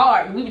 and it was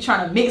hard. We were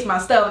trying to mix my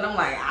stuff, and I'm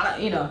like,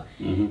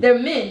 they're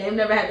men. They've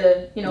never had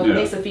to,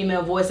 mix a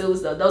female voice. It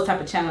was those type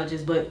of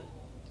challenges, but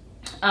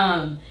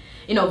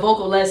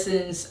vocal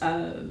lessons,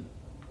 I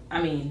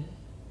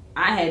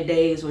had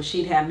days where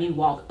she'd have me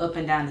walk up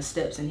and down the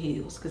steps in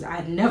heels because I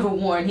had never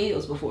worn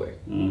heels before.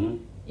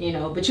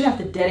 But you have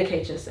to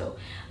dedicate yourself.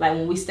 Like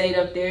when we stayed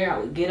up there, I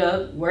would get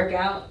up, work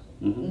out.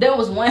 There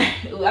was one,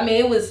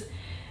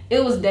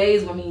 it was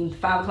days,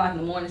 5 o'clock in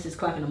the morning, 6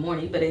 o'clock in the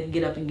morning, you better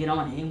get up and get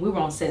on it. And we were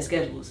on set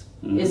schedules.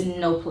 It's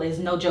no place,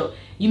 no joke.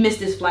 You miss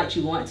this flight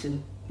you want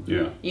to.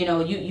 Yeah.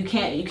 You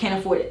can't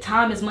afford it.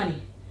 Time is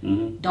money.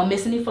 Don't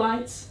miss any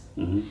flights.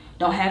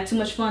 Don't have too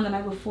much fun the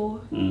night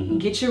before.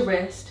 Get your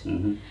rest.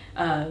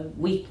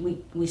 We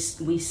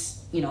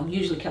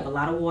usually kept a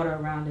lot of water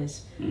around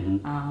us.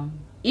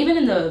 Even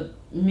in the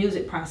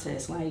music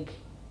process,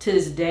 to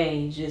this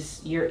day,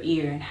 just your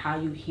ear and how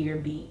you hear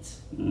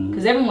beats.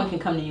 Because everyone can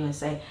come to you and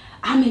say,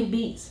 I make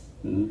beats.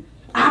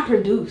 I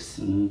produce.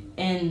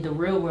 In the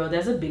real world,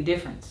 there's a big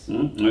difference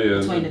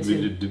between the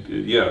two.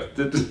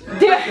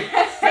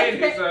 Say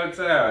this all the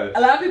time.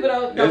 A lot of people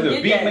don't There's get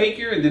a beat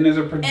maker and then there's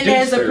a producer. And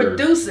there's a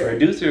producer.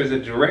 Producer is a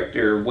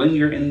director when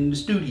you're in the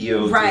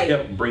studio to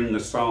help bring the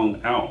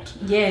song out.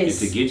 Yes.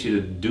 And to get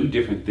you to do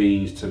different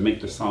things to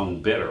make the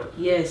song better.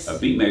 Yes. A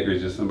beat maker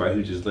is just somebody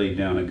who just laid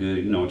down a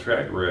good,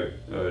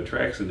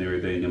 tracks and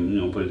everything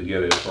and, put it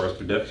together as far as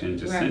production,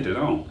 just sent it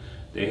on.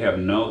 They have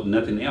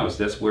nothing else.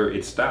 That's where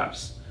it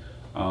stops.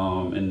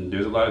 And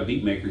there's a lot of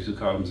beat makers who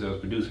call themselves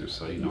producers,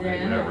 so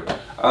whatever.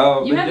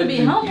 You have to be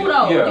humble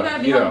though. You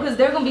gotta be humble because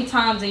there are gonna be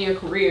times in your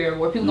career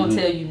where people gonna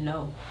tell you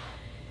no.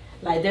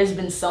 Like there's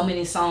been so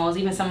many songs,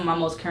 even some of my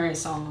most current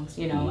songs,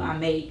 I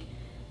make,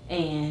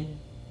 and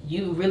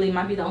you really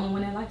might be the only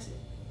one that likes it.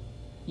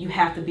 You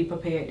have to be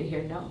prepared to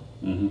hear no.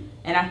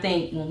 And I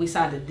think when we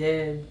signed to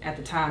Deb at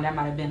the time, that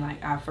might have been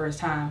like our first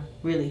time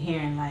really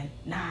hearing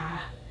nah,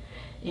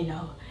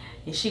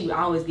 and she would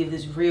always give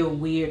this real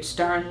weird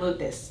stern look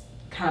that's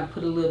kind of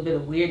put a little bit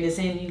of weirdness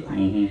in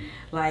you,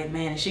 like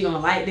man, is she gonna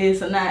like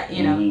this or not,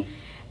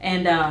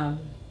 and at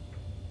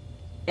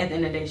the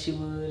end of the day she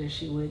would or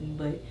she wouldn't,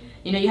 but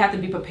you have to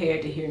be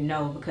prepared to hear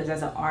no, because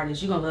as an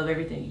artist you're gonna love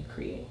everything you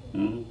create.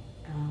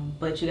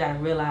 but you got to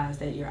realize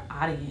that your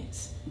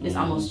audience is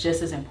almost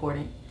just as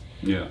important.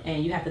 Yeah.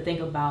 And you have to think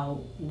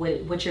about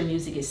what your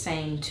music is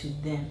saying to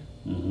them.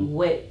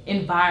 What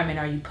environment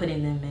are you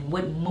putting them in?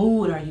 What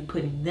mood are you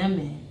putting them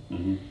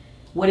in?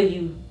 What are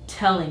you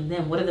telling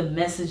them? What are the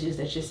messages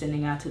that you're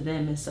sending out to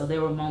them? And so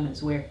there were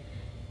moments where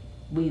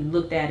we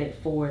looked at it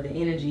for the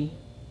energy.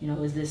 You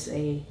know, is this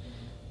a,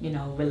 you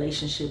know,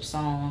 relationship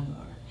song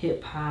or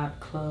hip hop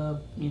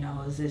club? You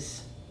know, is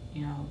this,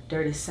 you know,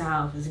 Dirty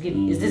South? Is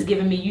this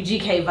giving me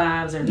UGK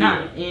vibes or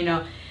not? You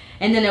know,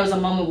 and then there was a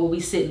moment where we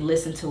sit and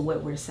listen to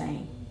what we're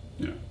saying.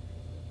 Yeah.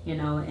 You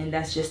know, and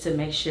that's just to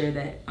make sure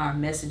that our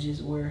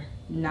messages were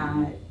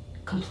not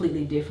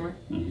completely different.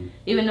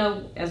 Even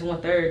though as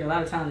 1/3, a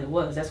lot of times it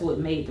was. That's what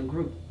made the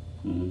group.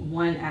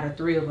 1 out of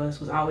 3 of us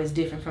was always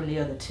different from the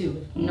other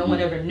 2. No one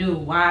ever knew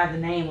why the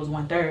name was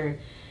 1/3.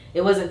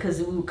 It wasn't because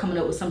we were coming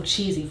up with some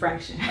cheesy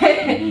fraction.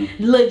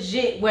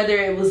 Legit, whether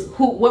it was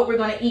what we're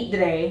going to eat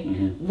today,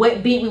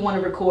 what beat we want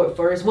to record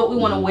first, what we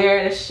want to wear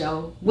at a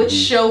show, which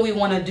show we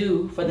want to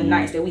do for the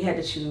nights that we had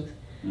to choose.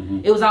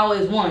 It was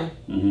always 1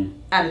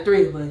 out of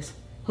 3 of us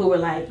who were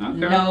like,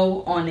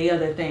 no on the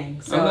other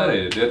thing. So, I love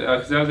it.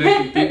 Because I was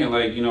actually thinking,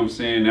 like, you know what I'm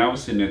saying? I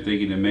was sitting there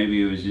thinking that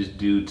maybe it was just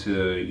due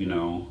to, you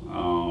know,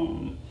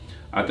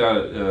 I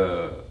thought,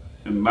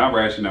 my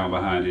rationale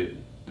behind it,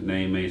 the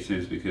name made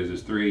sense because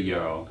there's 3 of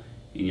y'all,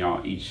 and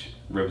y'all each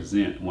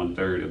represent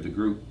 1/3 of the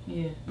group.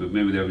 Yeah. But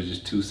maybe that was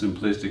just too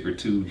simplistic or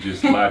too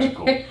just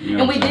logical. You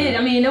know and we did.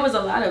 I mean, there was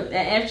a lot of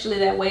actually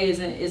that way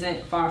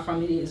isn't far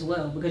from it as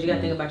well, because you got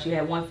to think about, you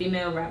have 1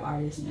 female rap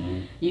artist,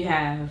 you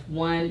have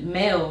 1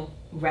 male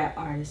rap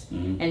artist,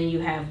 and then you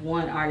have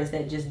 1 artist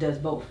that just does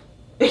both.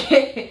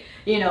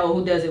 You know,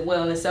 who does it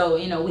well, and so,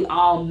 you know, we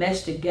all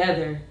meshed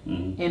together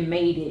and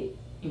made it,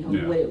 you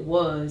know, what it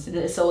was.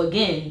 So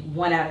again,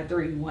 1 out of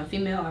 3, 1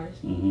 female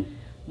artist,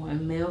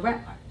 1 male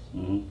rap artist.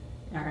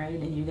 All right,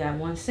 and you got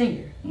 1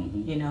 singer.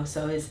 You know,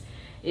 so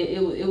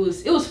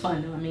it was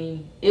fun though. I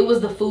mean, it was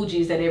the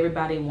Fugees that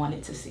everybody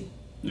wanted to see.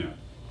 Yeah.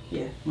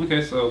 Yeah.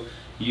 Okay, so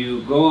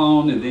you go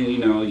on, and then, you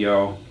know,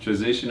 y'all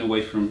transition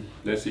away from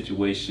that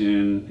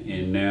situation,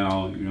 and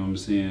now, you know what I'm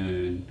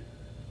saying,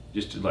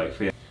 just to like.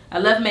 I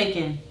left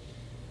Macon.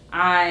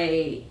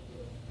 I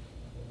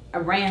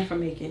ran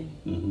from Macon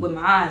with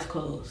my eyes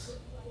closed.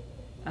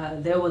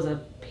 There was a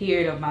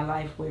period of my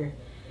life where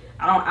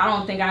I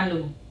don't think I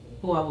knew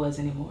who I was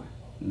anymore.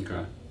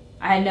 Okay.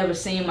 I had never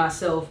seen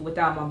myself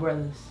without my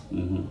brothers.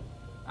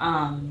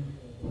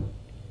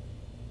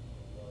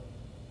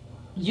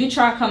 You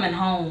try coming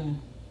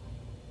home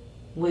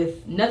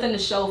with nothing to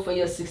show for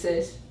your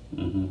success.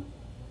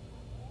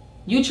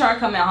 You try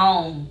coming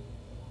home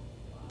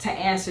to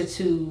answer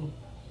to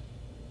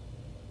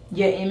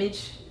your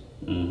image.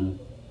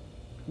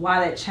 Why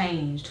that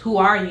changed. Who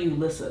are you,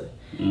 Lissa?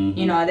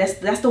 You know,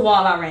 that's the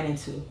wall I ran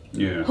into.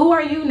 Yeah. Who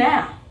are you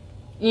now?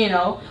 You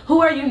know,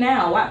 who are you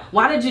now?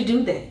 Why did you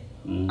do that?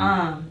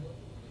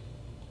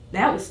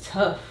 That was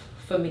tough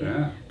for me,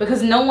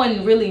 because no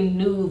one really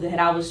knew that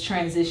I was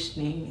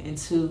transitioning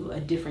into a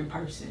different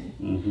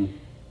person.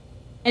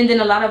 And then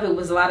a lot of it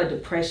was a lot of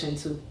depression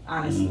too,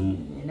 honestly.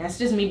 And that's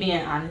just me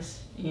being honest.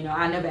 You know,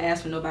 I never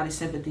asked for nobody's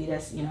sympathy.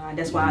 That's, you know,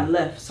 that's why I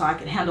left, so I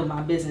could handle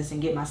my business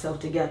and get myself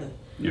together.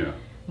 Yeah.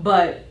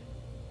 But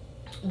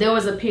there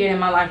was a period in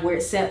my life where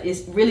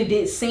it really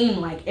did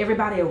seem like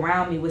everybody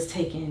around me was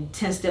taking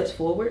 10 steps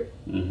forward,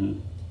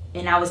 and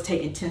I was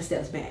taking 10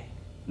 steps back.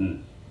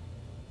 And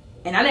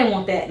I didn't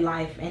want that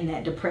life and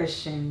that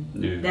depression,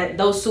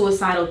 those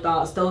suicidal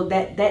thoughts,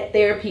 that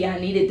therapy I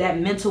needed, that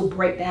mental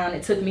breakdown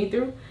it took me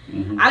through.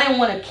 I didn't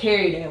want to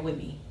carry that with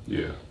me.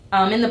 Yeah.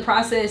 In the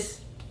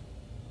process,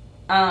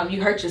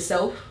 you hurt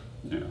yourself,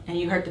 and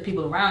you hurt the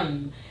people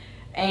around you.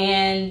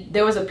 And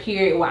there was a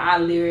period where I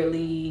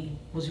literally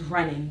was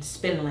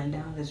spindling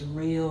down this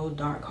real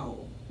dark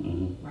hole,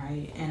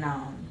 right? And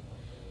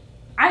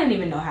I didn't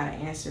even know how to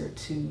answer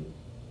to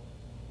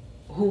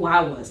who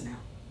I was now.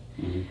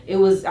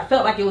 I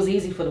felt like it was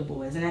easy for the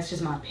boys, and that's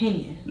just my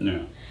opinion.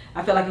 Yeah.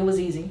 I felt like it was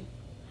easy,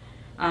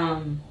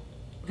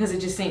 because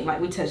it just seemed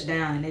like we touched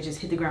down and they just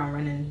hit the ground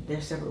running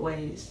their separate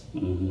ways.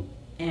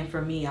 And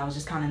for me, I was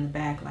just kind of in the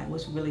back, like,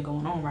 what's really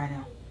going on right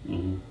now?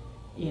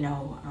 You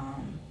know,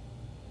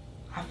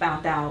 I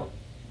found out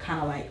kind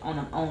of like on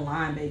an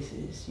online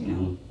basis, you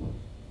know,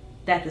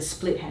 that the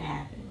split had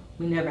happened.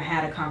 We never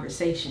had a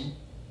conversation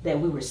that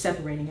we were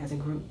separating as a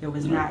group. There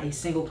was not a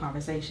single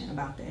conversation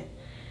about that.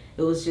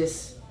 It was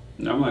just...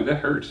 I'm like, that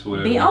hurts.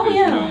 Whatever. You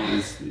know,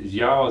 it's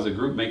y'all as a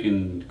group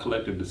making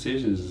collective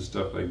decisions and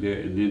stuff like that,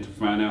 and then to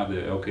find out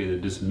that, okay, the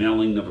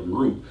dismantling of a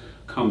group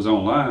comes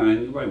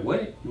online, you're like,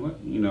 what?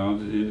 You know,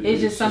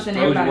 it's just something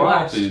everybody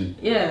watched.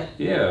 Yeah.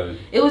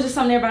 It was just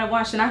something everybody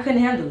watched, and I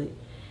couldn't handle it.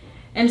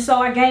 And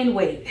so I gained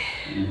weight.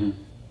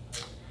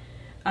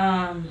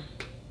 I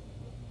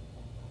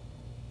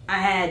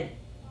had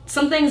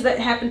some things that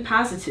happened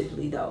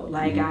positively though.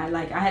 Like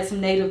I had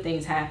some negative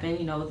things happen.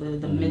 You know,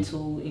 the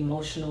mental,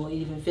 emotional,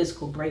 even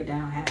physical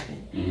breakdown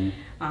happened.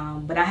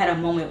 But I had a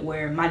moment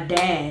where my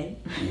dad,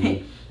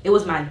 it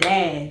was my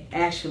dad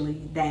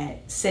actually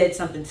that said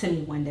something to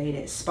me one day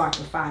that sparked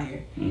a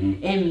fire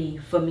in me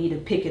for me to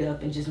pick it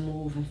up and just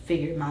move and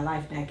figure my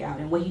life back out.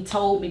 And what he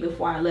told me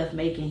before I left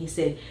Macon, he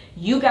said,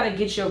 you got to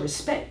get your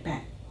respect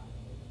back.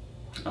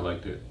 I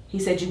like that. He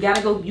said, you got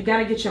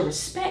to get your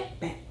respect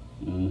back.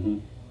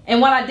 And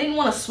while I didn't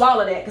want to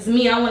swallow that, because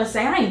me, I want to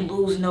say, I ain't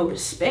lose no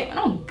respect.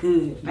 I'm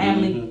good.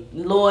 Family,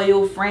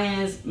 loyal,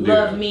 friends,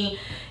 love me.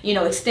 You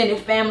know, extended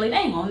family, they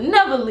ain't gonna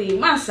never leave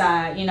my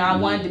side. You know, I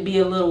wanted to be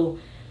a little,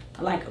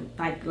 like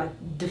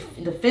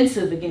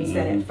defensive against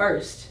that at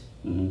first.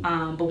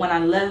 But when I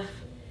left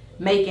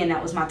Macon,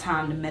 that was my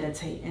time to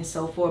meditate. And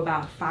so for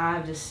about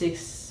 5 to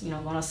 6,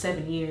 going on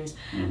 7 years,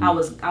 I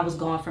was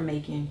gone from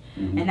Macon.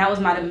 And that was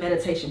my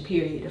meditation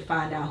period to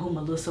find out who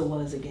Melissa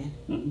was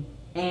again.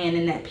 And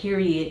in that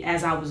period,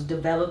 as I was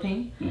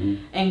developing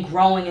and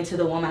growing into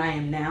the woman I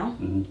am now,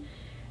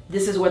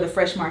 this is where the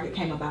Fresh Market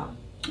came about.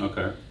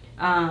 Okay.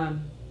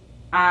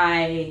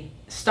 I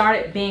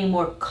started being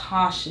more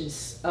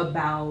cautious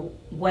about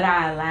what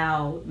I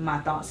allowed my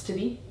thoughts to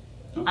be.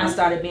 Okay. I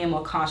started being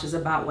more cautious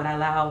about what I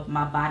allowed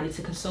my body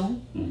to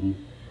consume.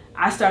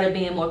 I started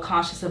being more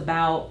cautious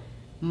about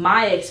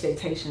my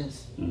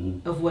expectations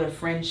of what a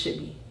friend should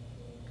be,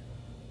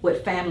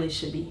 what family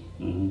should be.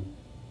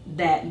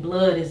 That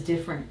blood is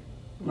different,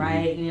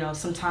 right?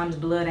 Sometimes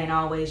blood ain't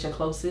always your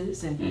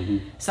closest,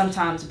 and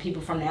sometimes the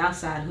people from the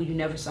outside who you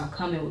never saw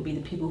coming would be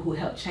the people who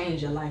helped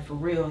change your life for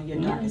real in your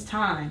darkest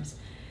times.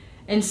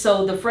 And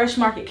so the Fresh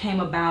Market came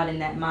about in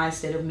that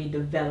mindset of me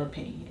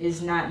developing.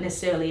 It's not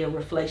necessarily a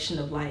reflection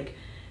of like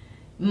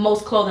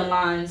most clothing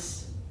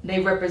lines. They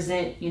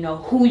represent,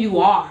 who you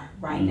are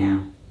right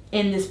now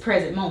in this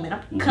present moment.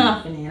 I'm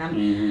confident.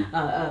 I'm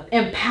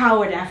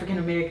empowered African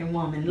American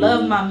woman.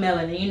 Love my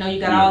melanin. You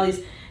got all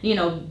these,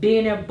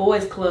 Billionaire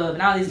Boys Club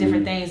and all these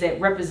different things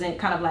that represent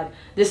kind of like,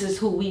 this is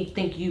who we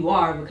think you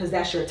are because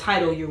that's your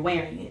title, you're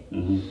wearing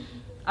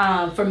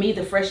it. For me,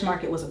 the Fresh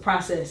Market was a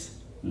process.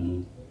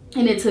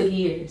 And it took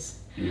years.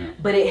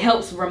 But it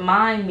helps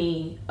remind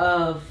me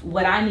of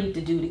what I need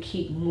to do to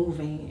keep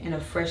moving in a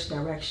fresh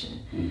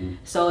direction.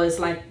 So it's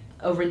like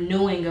a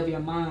renewing of your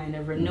mind,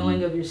 a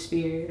renewing of your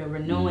spirit, a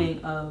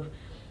renewing of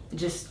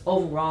just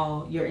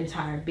overall your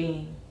entire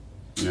being.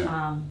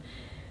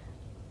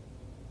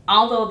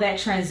 Although that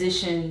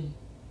transition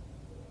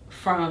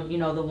from, the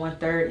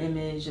 1/3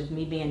 image of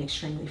me being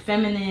extremely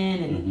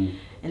feminine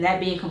and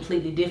that being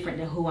completely different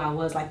than who I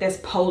was, like that's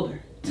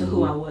polar to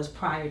who I was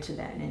prior to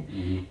that.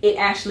 And it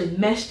actually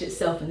meshed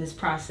itself in this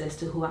process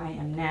to who I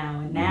am now.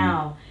 And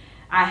now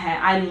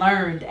I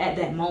learned at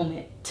that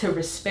moment to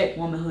respect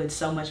womanhood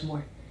so much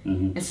more.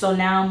 And so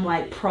now I'm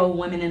like pro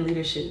women in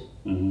leadership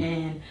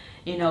and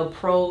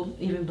pro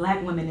even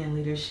Black women in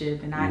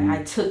leadership, and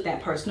I took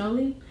that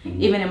personally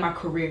even in my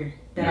career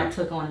that I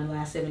took on in the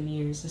last 7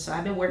 years. And so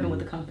I've been working with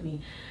the company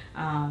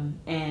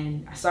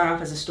and I started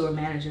off as a store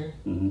manager,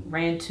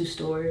 ran 2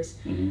 stores,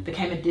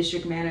 became a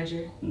district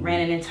manager,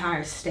 ran an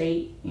entire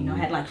state,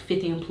 had like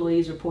 50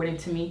 employees reporting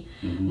to me,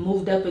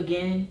 moved up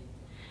again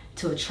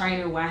to a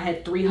trainer where I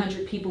had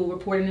 300 people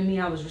reporting to me.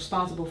 I was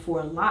responsible for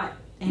a lot.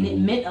 And it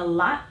meant a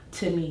lot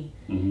to me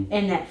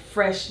in that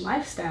fresh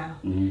lifestyle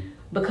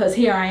because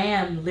here I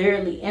am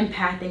literally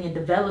impacting and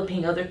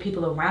developing other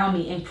people around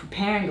me and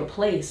preparing a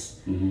place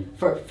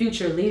for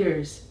future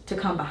leaders to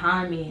come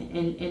behind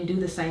me and do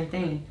the same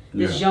thing.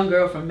 This young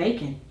girl from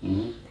Macon.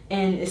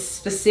 And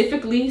it's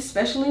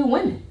especially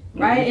women,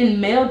 right? In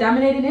male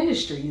dominated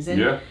industries.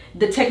 And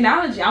the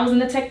technology, I was in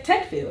the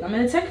tech field. I'm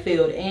in the tech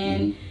field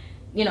and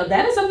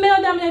that is a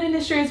male-dominated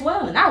industry as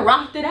well, and I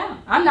rocked it out.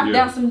 I knocked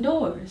down some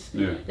doors,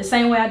 the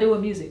same way I do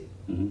with music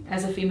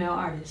as a female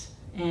artist.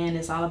 And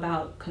it's all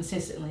about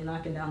consistently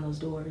knocking down those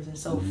doors. And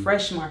so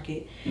Fresh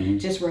Market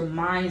just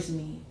reminds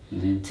me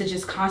to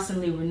just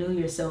constantly renew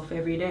yourself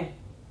every day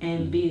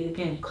and be,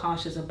 again,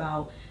 cautious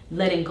about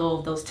letting go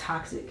of those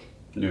toxic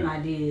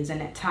ideas and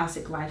that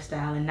toxic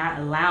lifestyle and not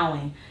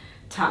allowing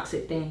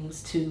toxic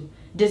things to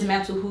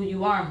dismantle who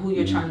you are and who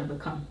you're trying to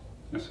become.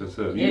 That's what's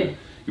up.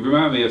 You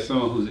remind me of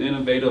someone who's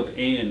innovative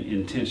and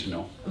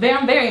intentional.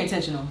 I'm very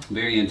intentional.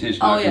 Very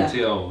intentional. I can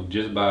tell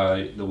just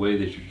by the way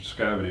that you're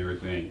describing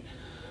everything.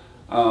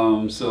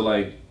 So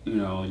like,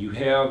 you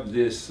have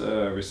this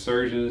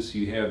resurgence,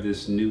 you have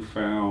this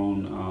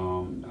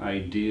newfound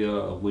idea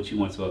of what you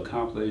want to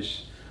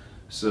accomplish.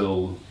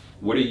 So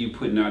what are you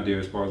putting out there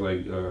as far as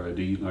like,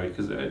 do you like,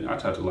 because I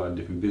talk to a lot of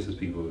different business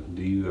people.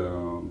 Do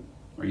you,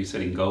 are you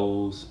setting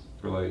goals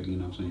for like,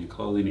 so your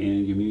clothing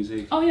and your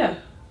music? Oh yeah.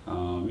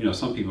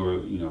 Some people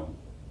are,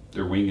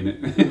 they're winging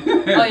it.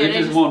 They're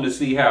just wanting to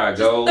see how it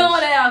goes.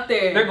 Throwing it out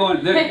there.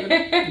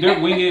 They're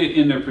winging it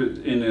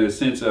in the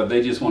sense of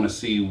they just want to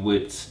see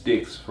what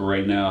sticks for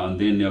right now, and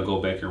then they'll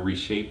go back and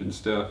reshape and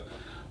stuff.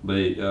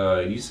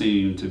 But you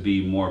seem to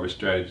be more of a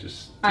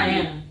strategist.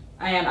 I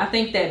I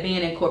think that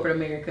being in corporate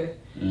America,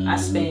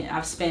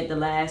 I've spent the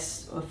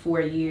last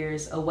 4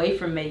 years away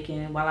from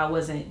making, while I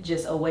wasn't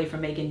just away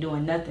from making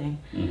doing nothing.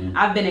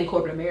 I've been in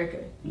corporate America,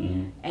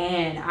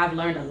 and I've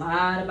learned a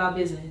lot about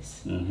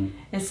business.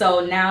 And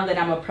so now that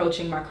I'm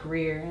approaching my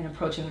career and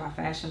approaching my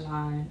fashion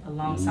line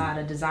alongside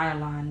a design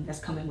line that's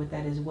coming with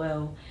that as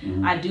well,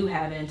 I do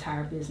have an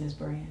entire business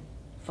brand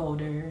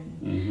folder,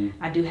 and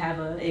I do have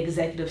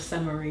executive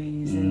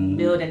summaries and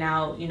building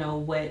out, you know,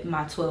 what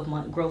my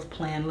 12-month growth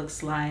plan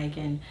looks like,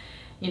 and,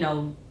 you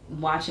know,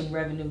 watching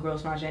revenue,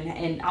 gross margin,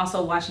 and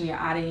also watching your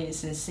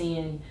audience and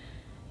seeing,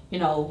 you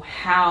know,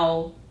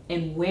 how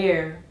and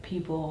where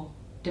people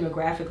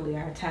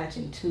demographically are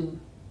attaching to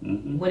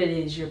what it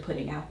is you're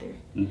putting out there.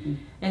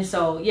 And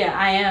so, yeah,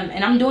 I am,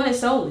 and I'm doing it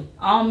solely,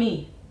 all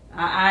me.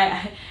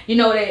 I you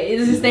know,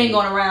 there's this thing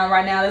going around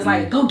right now that's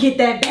like, go get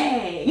that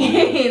bag,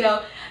 you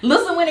know.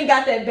 Listen, went and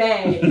got that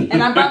bag,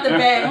 and I brought the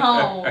bag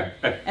home,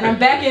 and I'm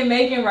back in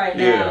Macon right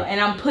now,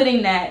 and I'm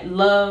putting that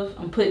love,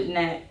 I'm putting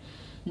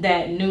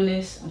that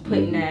newness, I'm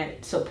putting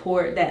that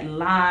support, that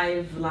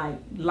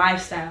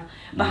lifestyle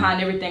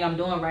behind everything I'm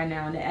doing right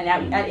now,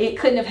 and it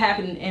couldn't have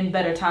happened in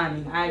better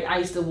timing. I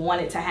used to want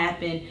it to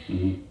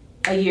happen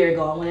a year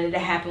ago. I wanted it to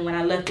happen when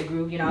I left the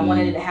group. You know, I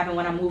wanted it to happen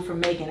when I moved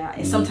from Macon.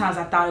 And sometimes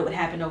I thought it would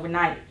happen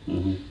overnight,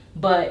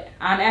 but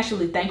I'm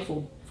actually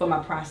thankful for my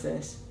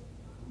process.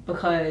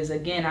 Because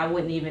again, I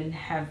wouldn't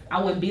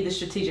be the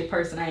strategic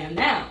person I am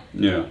now.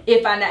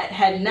 If I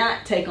had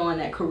not taken on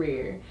that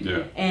career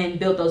and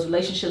built those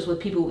relationships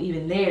with people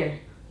even there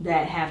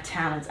that have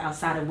talents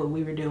outside of what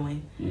we were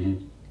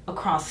doing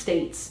across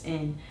states.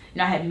 And you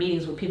know, I had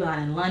meetings with people out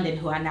in London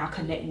who I now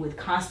connect with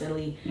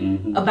constantly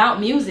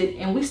about music,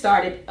 and we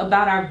started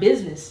about our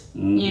business.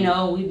 You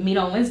know, we meet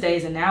on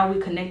Wednesdays, and now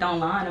we connect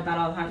online about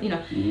all the time. You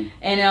know,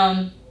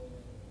 and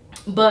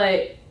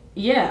but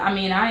yeah, I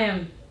mean,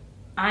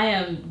 I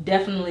am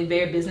definitely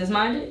very business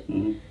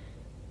minded,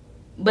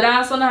 but I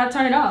also know how to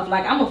turn it off.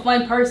 Like, I'm a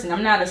fun person.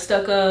 I'm not a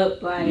stuck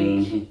up, like,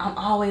 I'm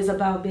always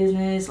about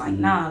business. Like,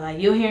 nah, like,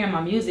 you're hearing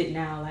my music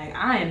now. Like,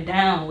 I am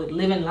down with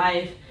living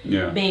life,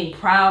 being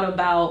proud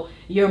about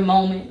your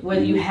moment,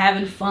 whether you're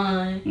having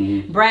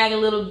fun, brag a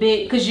little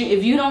bit. Because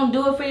if you don't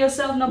do it for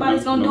yourself,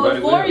 nobody's going to do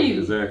it for you.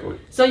 Exactly.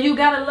 So you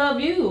got to love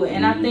you.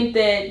 And I think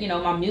that, you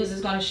know, my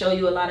music's going to show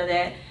you a lot of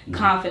that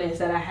confidence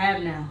that I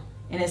have now.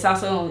 And it's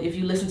also, if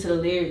you listen to the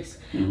lyrics,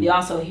 you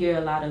also hear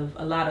a lot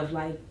of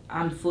like,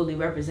 I'm fully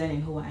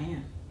representing who I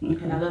am.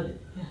 And I love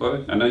it. Yeah.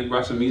 Well, I know you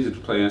brought some music to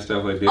play and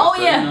stuff like that. Oh,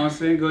 so, yeah. You know what I'm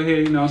saying? Go ahead,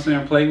 you know what I'm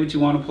saying? Play what you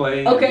want to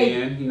play. Okay.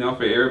 And then, you know,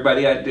 for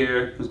everybody out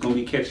there who's going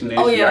to be catching this,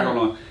 Oh, yeah. y'all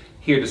going to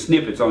hear the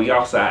snippets on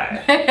y'all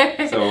side.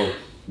 So,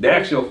 the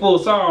actual full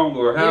song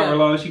or however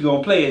long she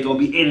going to play it going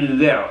to be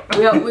edited out.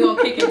 We're going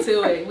to kick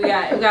into it. We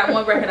got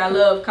one record I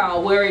love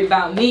called Worried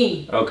About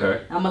Me.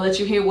 Okay. I'm going to let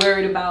you hear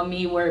Worried About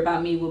Me. Worried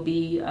About Me will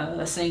be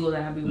a single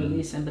that I'll be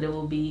releasing, but it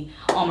will be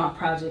on my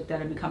project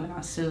that'll be coming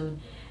out soon.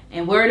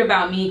 And Worried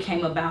About Me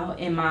came about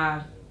in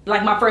my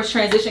first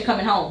transition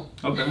coming home.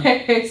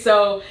 Okay.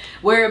 So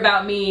Worried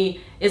About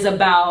Me is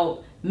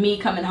about me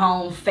coming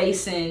home,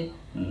 facing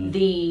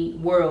the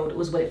world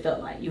was what it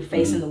felt like. You're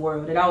facing the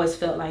world. It always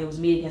felt like it was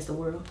me against the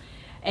world.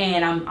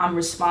 And I'm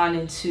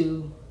responding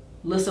to,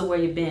 listen where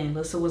you've been,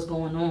 listen what's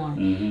going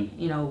on,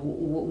 you know,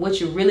 what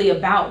you're really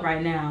about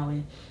right now.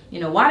 And, you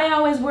know, why they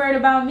always worried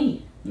about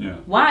me? Yeah.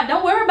 Why?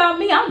 Don't worry about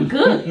me. I'm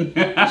good. You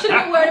should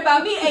have been worried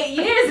about me 8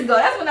 years ago.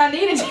 That's when I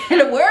needed you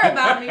to worry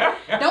about me.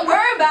 Don't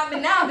worry about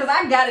me now because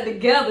I got it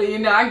together. You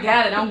know, I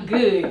got it. I'm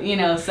good. You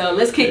know, so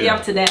let's kick you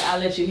up to that. I'll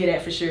let you hear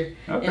that for sure.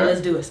 Okay. And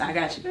let's do it. So I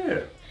got you. Yeah.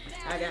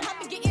 I got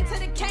you. Get into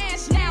the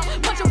cash now.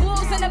 Bunch of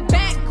wolves in the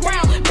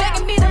background,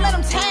 begging me to let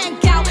them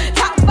tank out.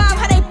 Top 5,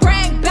 how they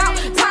brag about.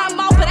 Time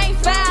off, but ain't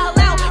foul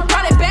out.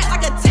 Brought it back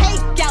like a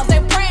takeout. They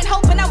praying,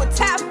 hoping I would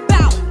tap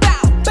out.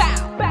 Bow,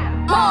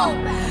 bow, bow.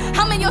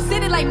 I'm in your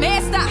city like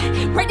Master.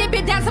 Break that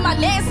bitch down to my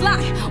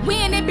landslide.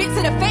 We in that bitch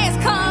till the fans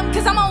come,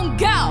 cause I'm on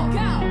go.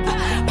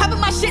 Popping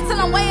my shit till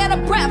I'm way out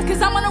of breath,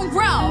 cause I'm on a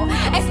roll.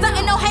 Ain't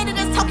stunting no hater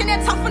that's talking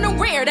that talk from the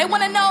rear. They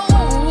wanna know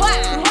why.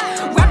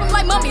 Rapping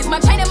like mummies, my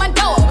chain and my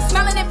door.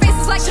 Smiling in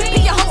faces like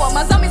pick your hoe up.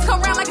 My zombies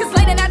come round like it's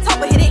late in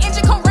October. Hit the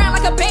engine, come round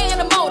like a bang in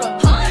the motor.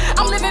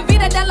 I'm living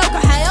vida that loca.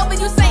 However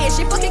you say it,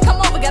 she fucking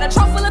come over. Got a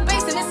trunk full of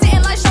bass and it's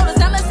sitting like shoulders.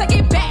 Now let's take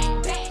it back.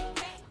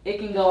 It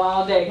can go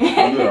all day.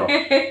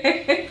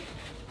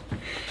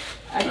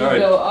 I can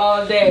go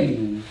all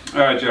day. All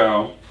right,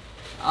 y'all.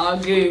 All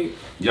good.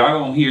 Y'all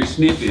gonna hear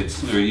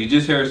snippets, or you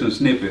just heard some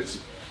snippets.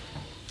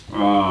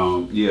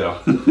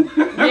 Yeah.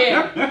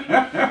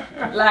 Yeah.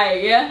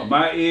 Like, yeah.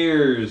 My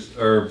ears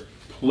are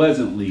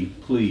pleasantly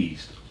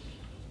pleased.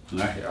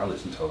 And I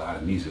listen to a lot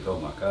of music. Oh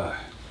my God.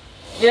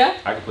 Yeah.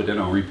 I can put that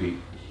on repeat.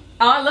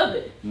 Oh, I love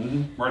it.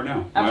 Right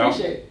now. I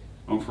appreciate it.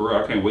 I'm for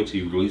real. I can't wait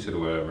till you release it or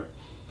whatever.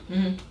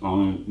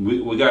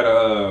 We got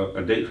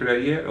a date for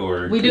that yet,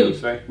 or we do.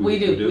 We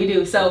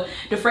do. So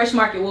the Fresh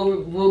Market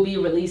will be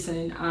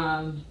releasing.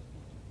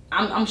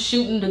 I'm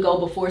shooting to go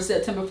before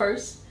September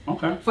 1st.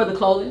 Okay. For the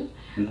clothing.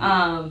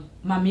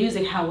 My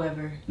music,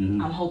 however, I'm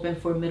hoping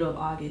for middle of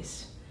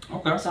August.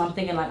 Okay. So I'm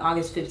thinking like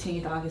August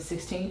 15th, August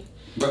 16th.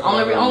 But,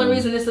 Only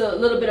reason it's a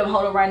little bit of a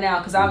hold up right now,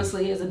 because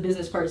obviously as a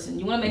business person,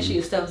 you want to make sure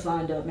your stuff's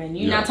lined up, man.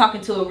 You're not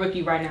talking to a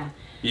rookie right now.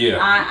 Yeah.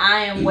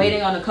 I am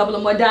waiting on a couple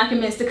of more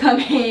documents to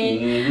come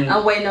in.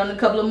 I'm waiting on a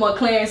couple of more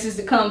clearances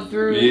to come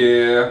through.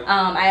 Yeah.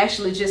 I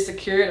actually just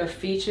secured a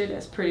feature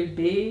that's pretty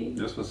big.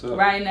 That's what's up.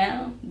 Right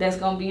now, that's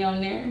gonna be on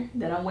there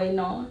that I'm waiting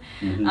on.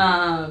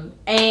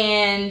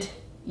 And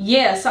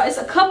yeah, so it's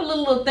a couple of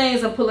little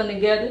things I'm pulling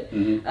together.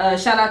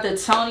 Shout out to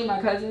Tony,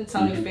 my cousin,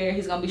 Tony Fair.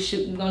 He's gonna be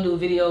shooting, gonna do a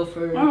video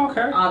for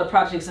all the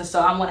projects, and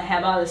so I want to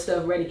have all this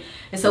stuff ready.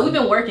 And so we've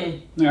been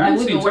working. Yeah, I ain't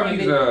seen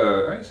working.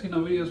 I ain't seen no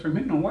videos from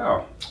him in a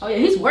while. Oh yeah,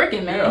 he's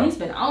working, man. Yeah. He's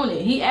been on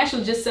it. He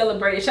actually just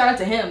celebrated. Shout out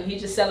to him. He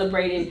just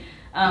celebrated,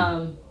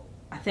 I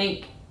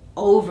think,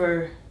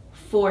 over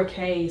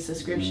 4K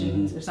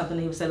subscriptions or something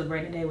that he was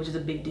celebrating today, which is a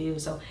big deal.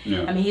 So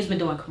I mean, he's been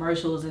doing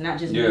commercials and not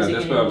just music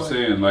that's anymore. what I'm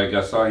saying. Like,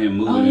 I saw him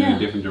moving in a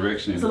different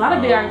direction. There's a lot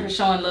of videographers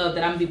showing love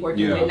that I'm gonna be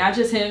working with. Not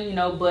just him, you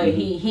know, but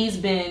he's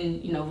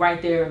been, you know, right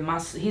there.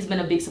 He's been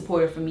a big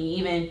supporter for me,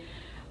 even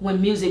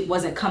when music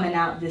wasn't coming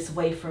out this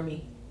way for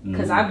me.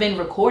 Because I've been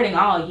recording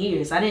all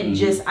years. I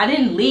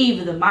didn't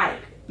leave the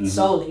mic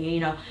solely, you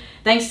know.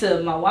 Thanks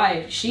to my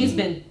wife, she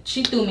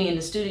threw me in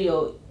the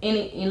studio.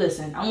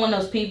 Listen, I'm one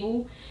of those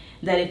people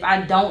that if I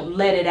don't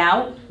let it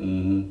out,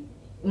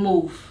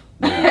 move.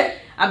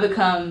 I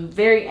become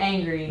very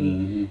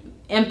angry,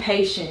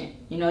 impatient.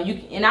 You know,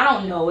 and I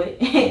don't know it.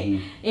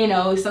 You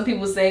know, some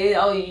people say,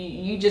 "Oh,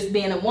 you just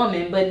being a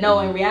woman," but no,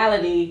 in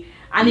reality,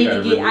 I need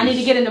to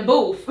get in the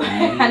booth.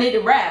 I need to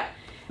rap.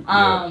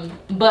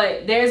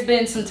 But there's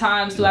been some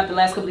times throughout the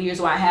last couple of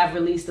years where I have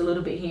released a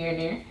little bit here and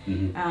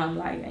there.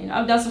 Like, you know,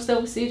 I've done some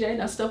stuff with CJ,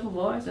 done stuff with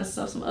Voice, done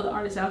stuff with some other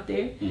artists out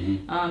there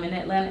in the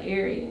Atlanta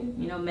area.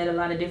 You know, met a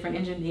lot of different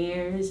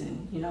engineers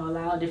and, you know,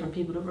 allowed different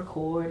people to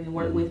record and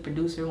work with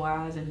producer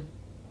wise, and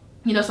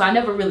you know, so I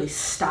never really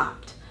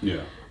stopped.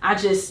 I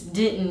just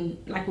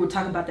didn't, like we were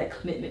talking about that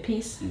commitment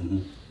piece.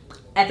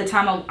 At the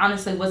time, I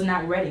honestly was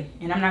not ready,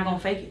 and I'm not gonna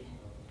fake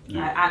it.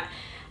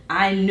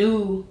 I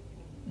knew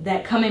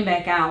that coming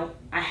back out,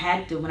 I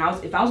had to.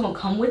 If I was gonna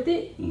come with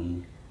it,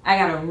 I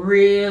gotta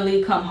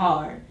really come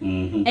hard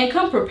and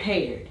come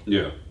prepared.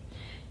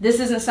 This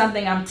isn't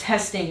something I'm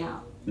testing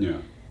out.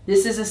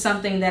 This isn't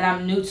something that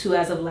I'm new to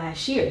as of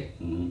last year.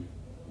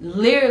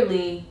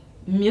 Literally,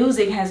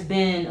 music has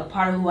been a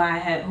part of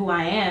who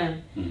I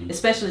am,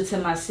 especially to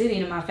my city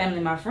and my family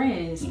and my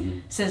friends,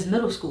 since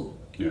middle school.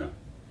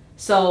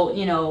 So,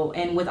 you know,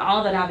 and with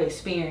all that I've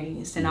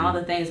experienced and all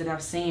the things that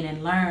I've seen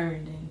and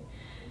learned, and,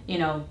 you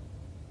know,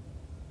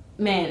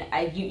 man,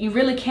 you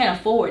really can't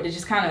afford to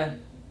just kind of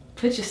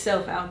put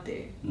yourself out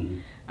there.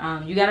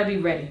 You got to be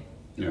ready.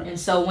 And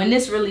so when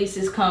this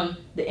releases come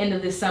the end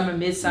of this summer,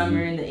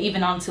 midsummer, and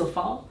even on till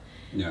fall,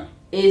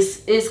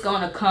 it's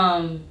going to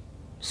come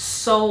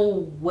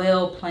so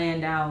well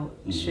planned out,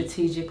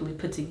 strategically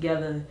put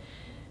together.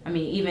 I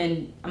mean,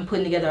 even I'm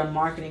putting together a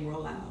marketing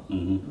rollout.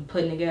 I'm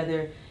putting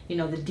together, you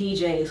know, the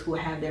DJs who will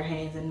have their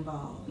hands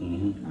involved.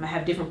 I'm gonna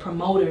have different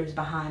promoters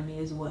behind me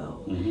as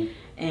well,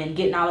 and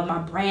getting all of my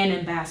brand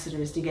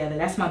ambassadors together.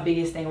 That's my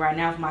biggest thing right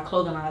now for my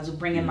clothing lines. We're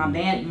bringing my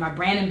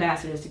brand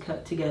ambassadors to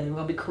cut together.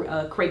 We're gonna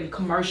be creating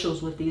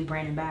commercials with these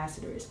brand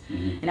ambassadors,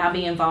 and I'll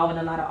be involving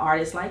a lot of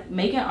artists, like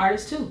making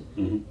artists too.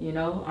 You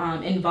know,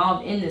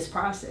 involved in this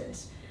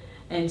process,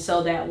 and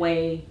so that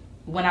way,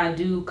 when I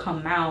do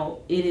come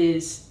out,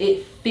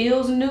 it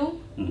feels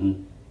new,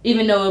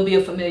 even though it'll be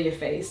a familiar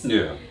face.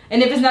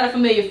 And if it's not a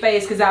familiar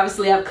face, because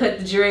obviously I've cut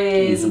the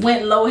dreads,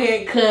 went low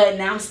haircut,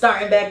 now I'm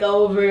starting back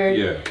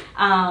over.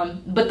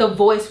 But the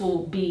voice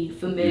will be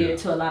familiar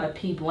to a lot of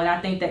people, and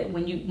I think that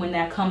when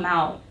that come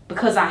out,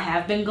 because I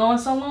have been going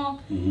so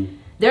long,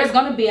 there's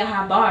gonna be a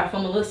high bar for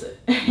Melissa.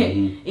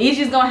 He's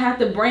just gonna have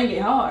to bring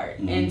it hard,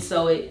 and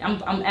so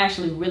I'm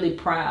actually really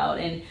proud,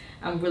 and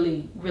I'm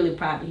really, really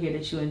proud to hear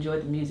that you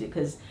enjoyed the music.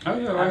 Cause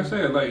like I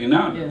said, like, and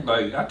now,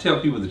 like, I tell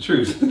people the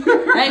truth.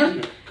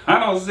 Thank you. I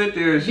don't sit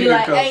there and be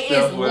like, hey,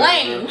 stuff. It's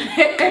lame.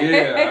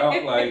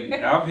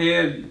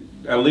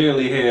 I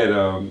literally had,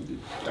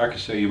 I can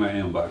show you my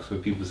inbox where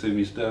people send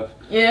me stuff.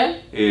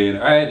 And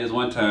I had this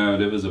one time,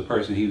 there was a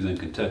person, he was in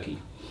Kentucky,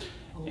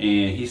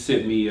 and he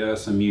sent me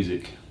some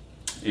music,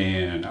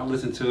 and I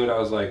listened to it. I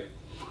was like,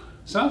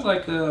 sounds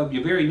like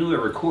you're very new at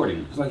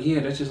recording. It's like,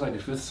 yeah, that's just like the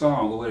 5th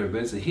song or whatever,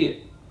 but it's a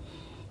hit.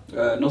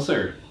 No,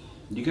 sir.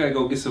 You gotta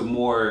go get some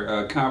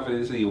more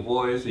confidence in your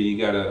voice, and you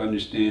gotta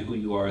understand who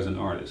you are as an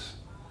artist.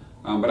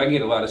 But I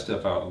get a lot of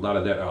stuff out, a lot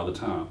of that all the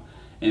time.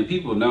 And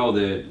people know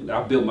that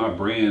I built my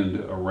brand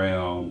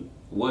around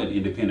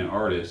independent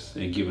artists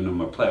and giving them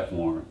a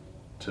platform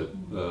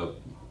to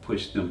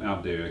push them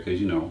out there. Because,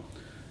 you know,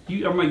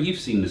 you've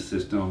seen the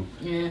system.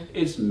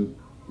 It's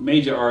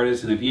major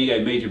artists, and if you ain't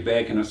got major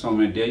backing or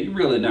something like that, you're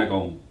really not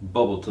gonna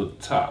bubble to the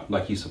top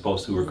like you're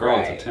supposed to,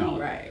 regardless of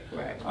talent.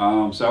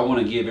 So I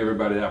want to give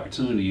everybody the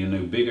opportunity, and the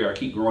bigger I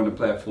keep growing the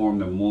platform,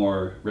 the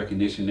more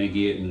recognition they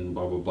get, and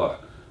blah blah blah.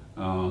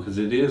 Because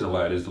there's a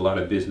lot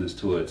of business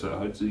to it.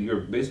 So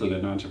you're basically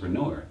an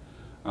entrepreneur.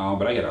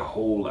 But I got a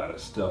whole lot of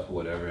stuff or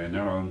whatever, and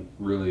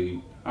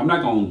I'm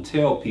not going to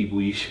tell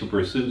people you should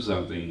pursue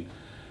something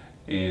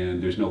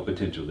and there's no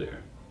potential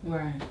there.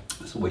 Right.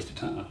 It's a waste of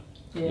time.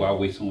 Yeah. Why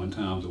waste someone's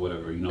time or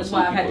whatever? That's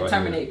why I've had to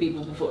terminate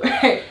people before.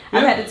 I've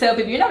had to tell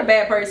people, you're not a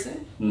bad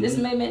person. This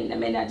may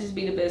not just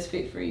be the best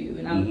fit for you.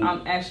 And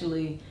I'm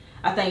actually,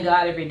 I thank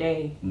God every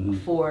day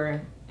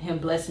for him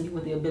blessing me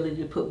with the ability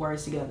to put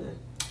words together.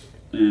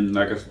 And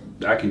like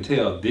I can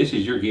tell, this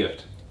is your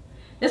gift.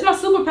 It's my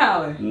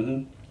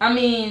superpower. I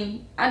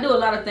mean, I do a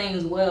lot of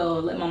things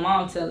well. Let my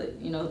mom tell it.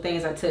 You know,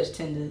 things I touch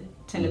tend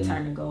to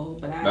turn to gold.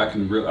 But I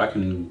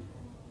can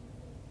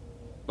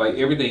like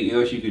everything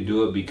else you could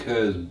do it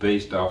because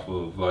based off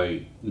of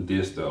like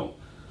this though.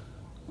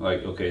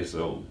 Like okay,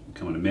 so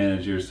becoming a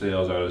manager,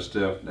 sales, all that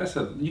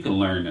stuff. You can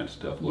learn that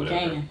stuff.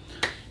 Whatever.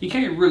 You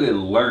can't really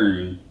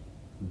learn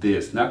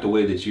this, not the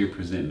way that you're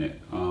presenting it.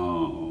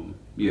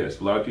 Yes,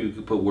 a lot of people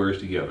could put words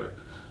together,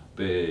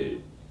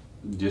 but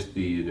just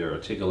the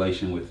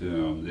articulation with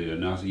the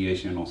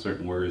enunciation on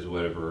certain words,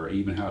 whatever, or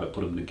even how to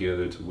put them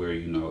together to where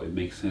it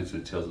makes sense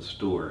and tells a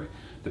story.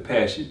 The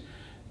passion,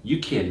 you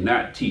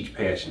cannot teach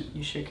passion.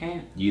 You sure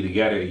can't. You either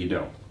got it or you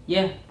don't.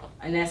 Yeah,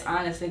 and that's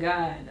honest to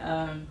God.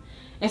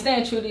 And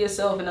staying true to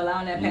yourself and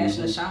allowing that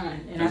passion to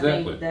shine. And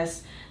exactly. I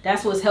think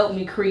that's what's helped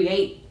me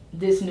create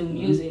this new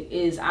music.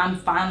 Is I'm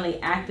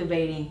finally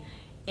activating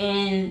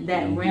in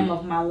that realm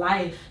of my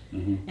life,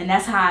 and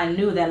that's how I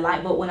knew that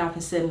light bulb went off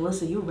and said,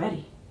 Melissa, you're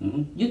ready.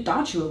 You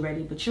thought you were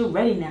ready, but you're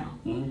ready now.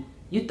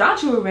 You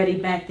thought you were ready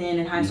back then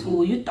in high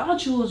school. You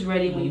thought you was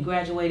ready when you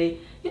graduated.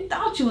 You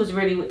thought you was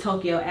ready with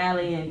Tokyo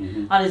Alley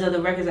and all these other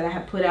records that I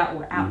had put out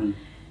were out.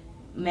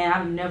 Man,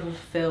 I've never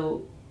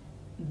felt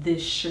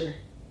this sure.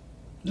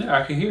 Yeah,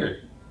 I can hear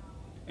it.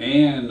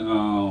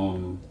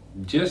 And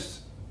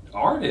just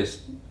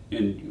artists,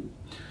 and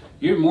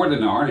you're more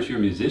than an artist, you're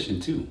a musician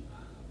too.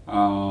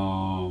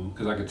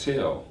 Because I could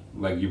tell,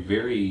 like you're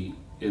very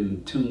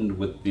in tune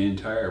with the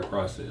entire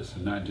process,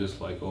 and not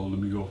just like, oh, let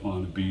me go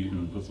find a beat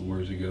and put some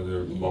words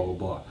together, blah blah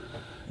blah.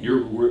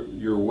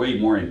 You're way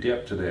more in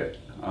depth to that,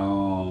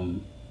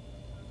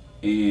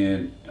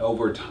 and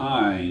over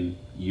time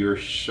you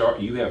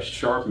have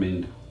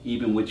sharpened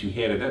even what you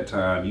had at that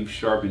time. You've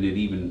sharpened it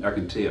even. I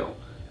can tell.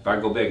 If I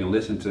go back and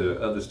listen to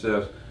other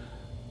stuff,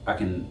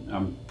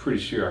 I'm pretty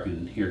sure I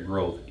can hear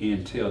growth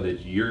and tell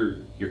that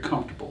you're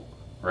comfortable,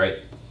 right?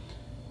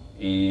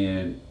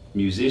 And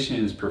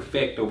musicians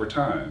perfect over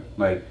time.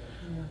 Like,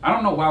 I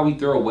don't know why we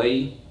throw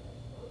away,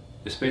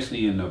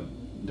 especially in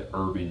the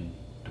urban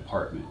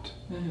department,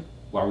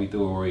 why we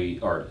throw away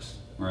artists,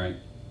 right?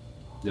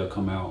 They'll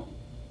come out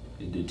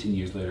and then 10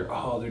 years later,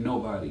 oh, they're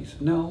nobodies.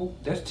 No,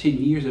 that's 10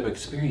 years of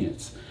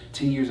experience,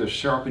 10 years of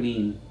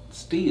sharpening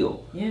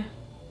steel. Yeah.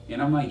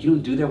 And I'm like, you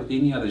don't do that with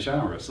any other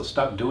genre, so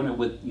stop doing it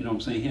with,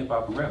 hip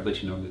hop and rap. But we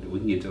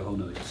can get to a whole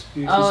nother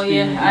conspiracy. Oh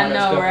yeah, I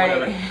know,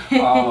 right?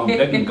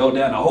 That can go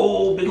down a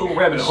whole big old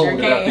rabbit hole. Sure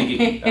That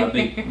I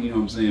think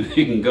it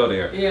can go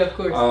there. Yeah, of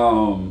course.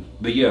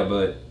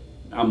 But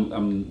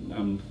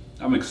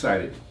I'm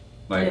excited.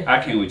 Like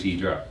I can't wait till you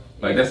drop.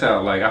 Like that's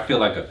how I feel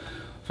like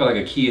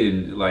a kid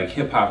and like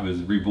hip hop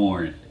is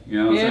reborn. You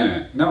know what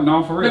I'm saying?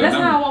 No, for real. But that's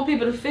how I want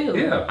people to feel.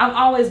 Yeah. I've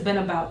always been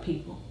about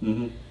people.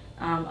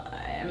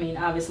 I mean,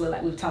 obviously,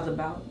 like we've talked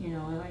about,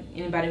 like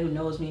anybody who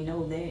knows me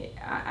know that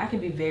I can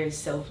be very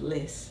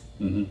selfless.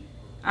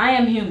 I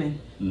am human.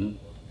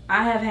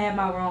 I have had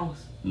my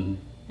wrongs, and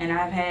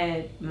I've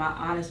had my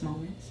honest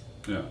moments.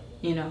 Yeah.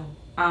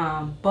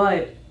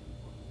 But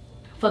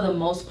for the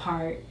most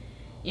part,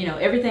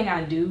 everything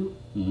I do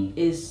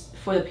is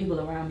for the people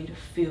around me to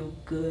feel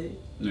good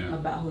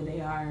about who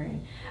they are,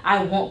 and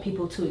I want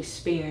people to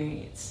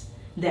experience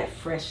that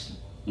fresh.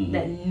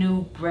 That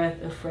new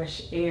breath of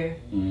fresh air.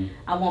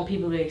 I want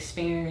people to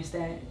experience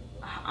that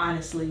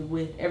honestly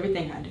with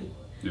everything I do.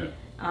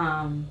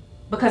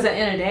 Because at the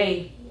end of the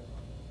day,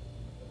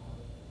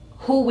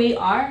 who we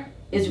are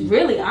is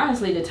really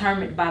honestly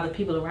determined by the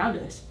people around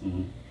us.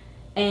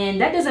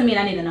 And that doesn't mean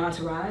I need an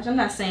entourage. I'm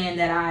not saying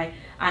that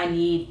I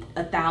need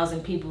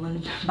 1,000 people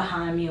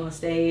behind me on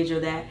stage, or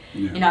that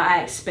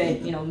I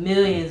expect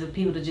millions of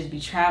people to just be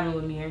traveling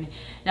with me.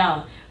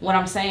 No, what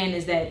I'm saying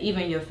is that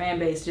even your fan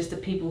base, just the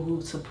people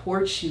who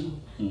support you,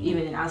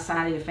 even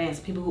outside of your fans,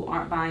 people who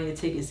aren't buying your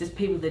tickets, just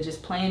people that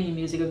just playing your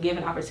music or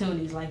giving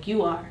opportunities like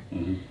you are,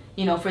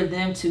 for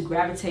them to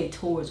gravitate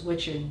towards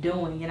what you're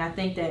doing. And I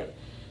think that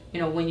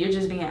when you're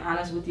just being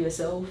honest with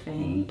yourself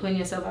and putting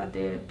yourself out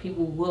there,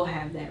 people will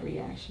have that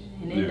reaction,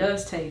 and it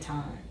does take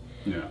time.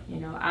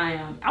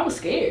 I was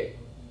scared.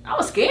 I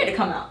was scared to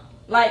come out.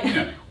 Like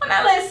when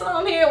I let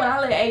some hear it, when I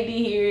let AD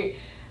hear it,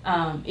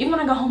 even when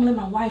I go home and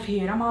let my wife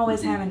hear it, I'm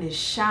always having this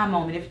shy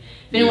moment. If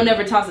anyone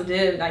ever talks to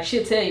Deb, like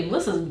she'll tell you,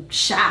 Melissa's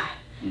shy.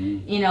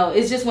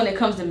 It's just when it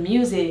comes to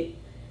music,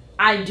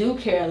 I do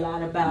care a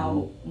lot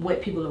about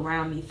what people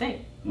around me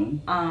think.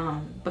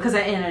 Because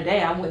at the end of the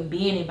day, I wouldn't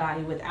be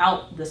anybody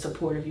without the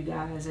support of you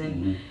guys,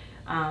 and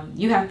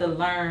you have to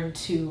learn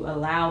to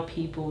allow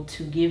people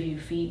to give you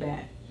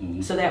feedback,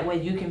 so that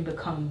way you can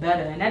become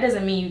better. And that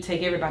doesn't mean you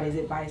take everybody's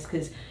advice,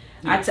 because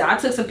I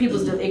took some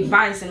people's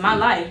advice in my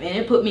life, and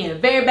it put me in a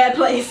very bad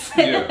place.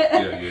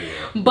 Yeah.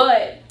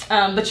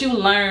 But you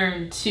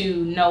learn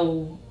to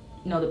know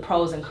the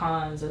pros and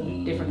cons of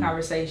different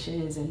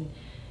conversations and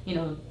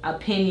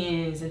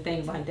opinions and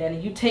things like that,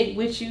 and you take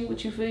with you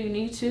what you feel you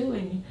need to,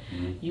 and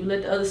you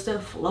let the other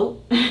stuff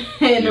float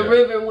in the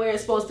river where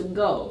it's supposed to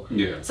go.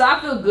 So I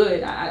feel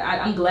good.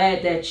 I'm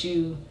glad that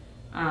you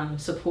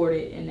support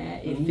it and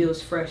that it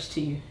feels fresh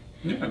to you.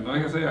 Yeah,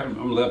 like I said,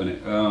 I'm loving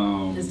it.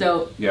 It's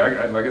dope. Yeah,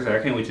 like I said,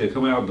 I can't wait till it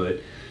come out, but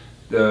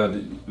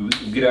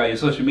get out your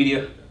social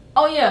media.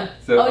 Oh yeah.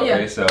 So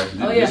this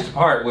is the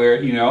part where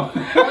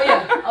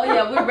Oh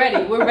yeah, we're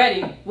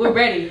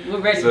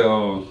ready.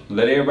 So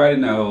let everybody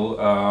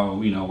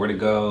know, where to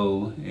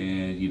go,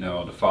 and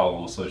to follow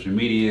on social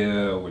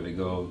media, where to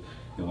go.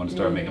 You want to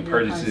start making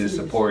purchases,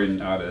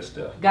 supporting all that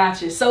stuff.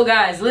 Gotcha. So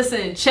guys,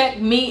 listen, check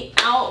me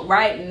out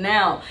right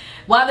now.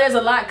 While there's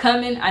a lot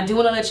coming, I do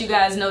want to let you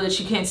guys know that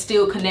you can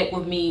still connect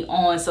with me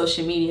on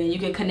social media. You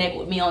can connect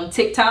with me on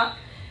TikTok.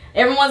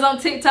 Everyone's on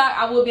TikTok.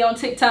 I will be on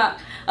TikTok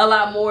a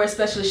lot more,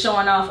 especially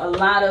showing off a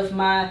lot of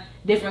my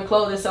different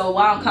clothing. So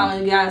while I'm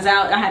calling you guys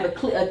out, I have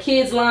a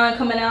kids line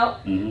coming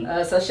out.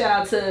 So shout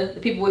out to the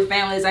people with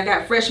families. I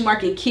got Fresh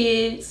Market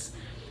Kids,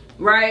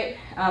 right?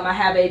 I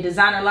have a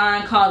designer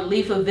line called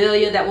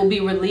Leafavilia that will be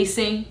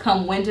releasing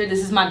come winter.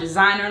 This is my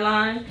designer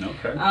line.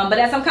 Okay. But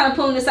as I'm kind of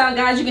pulling this out,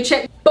 guys, you can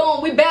check.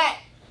 Boom, we back.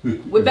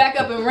 We're back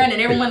up and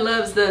running. Everyone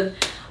loves the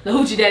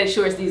Hoochie Daddy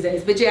shorts these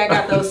days. But yeah, I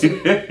got those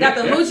too. Got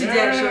the Hoochie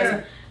Daddy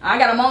shorts. I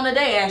got them on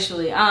today,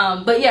 actually.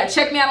 But yeah,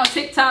 check me out on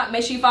TikTok.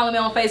 Make sure you follow me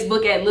on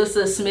Facebook at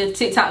Lissa Smith.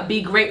 TikTok,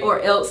 Be Great or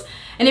Else.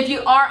 And if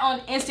you are on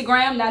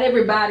Instagram, not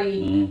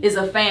everybody is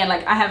a fan.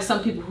 Like, I have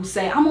some people who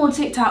say, I'm on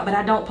TikTok, but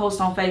I don't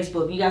post on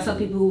Facebook. You got some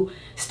people who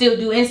still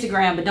do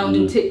Instagram, but don't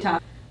do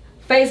TikTok.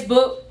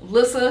 Facebook,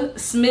 Lissa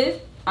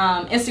Smith.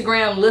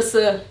 Instagram,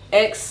 Lissa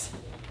X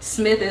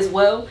Smith as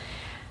well.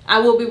 I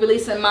will be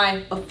releasing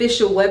my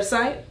official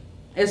website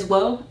as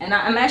well, and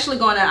I'm actually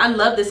I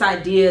love this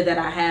idea that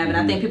I have, and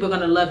I think people are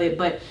going to love it,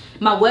 but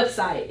my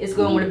website is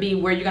going to be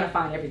where you're going to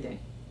find everything.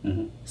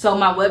 So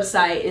my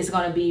website is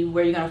going to be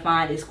where you're going to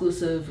find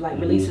exclusive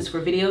releases for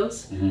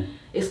videos,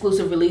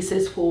 exclusive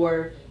releases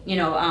for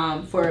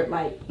for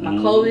like my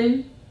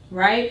clothing,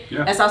 right?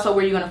 That's also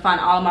where you're going to find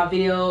all of my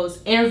videos,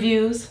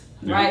 interviews,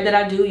 right, that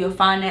I do. You'll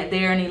find that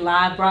there. Any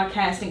live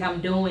broadcasting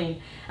I'm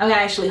doing, I'm going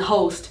to actually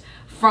host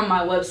from my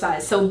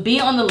website. So be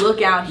on the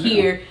lookout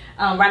here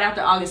right after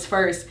August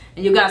 1st,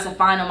 and you guys will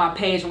find on my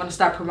page. I'm going to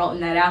start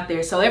promoting that out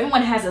there, so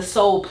everyone has a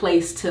soul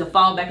place to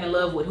fall back in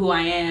love with who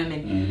I am,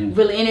 and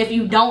really, and if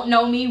you don't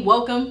know me,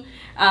 welcome.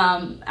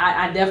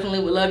 I definitely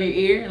would love your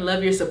ear and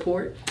love your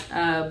support.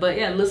 But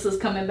yeah, Lissa's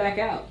coming back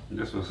out.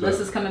 That's what's up.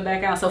 Lissa's coming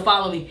back out, so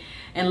follow me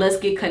and let's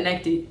get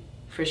connected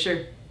for sure.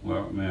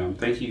 Well, ma'am,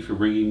 thank you for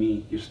bringing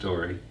me your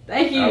story.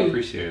 Thank you. I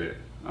appreciate it.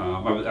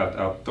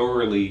 I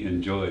thoroughly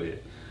enjoyed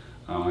it.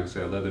 Like I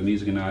said, I love the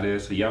music and all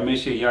that. So y'all make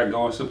sure y'all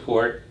go and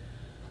support.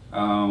 Go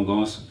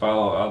and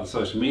follow all the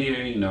social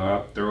media.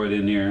 I'll throw it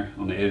in there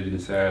on the editing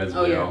side as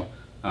well.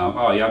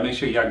 Y'all make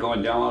sure y'all go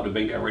and download the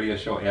Bang That Radio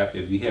Show app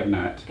if you have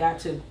not. Got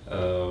to.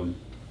 I'm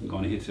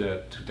going to hit to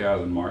that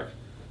 2,000 mark.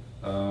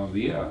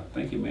 Yeah,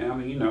 thank you,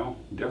 ma'am.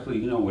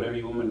 Definitely, whatever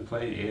you want me to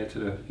play, add to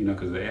the,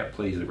 because the app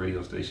plays the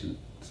radio station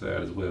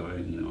side as well,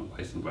 and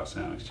licensed by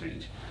Sound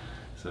Exchange.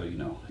 So it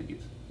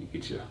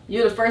gets you.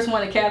 You're the first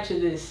one to capture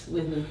this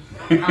with me.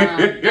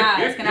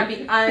 Guys, can I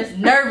be honest?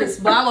 Nervous,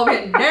 but I'm over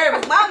here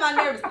nervous. Why am I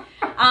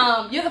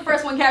nervous? You're the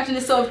first one capturing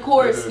this, so of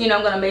course, I'm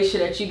gonna make sure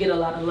that you get a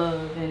lot of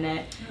love, and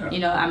that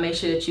I make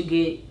sure that you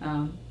get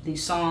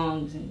these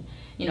songs, and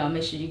I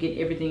make sure you get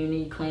everything you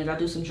need cleansed. I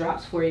do some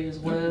drops for you as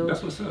well.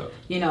 That's what's up.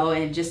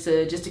 And just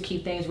to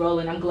keep things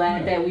rolling. I'm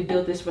glad that we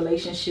built this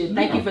relationship.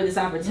 Thank you for this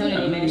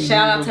opportunity, man.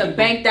 Shout out to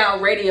Banked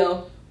Out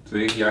Radio.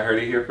 See, y'all heard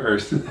it here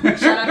first.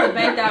 Shout out to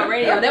Banked Out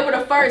Radio. They were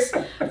the first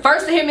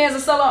to hear me as a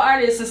solo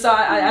artist, and so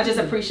I just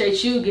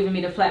appreciate you giving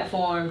me the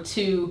platform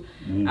to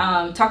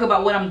talk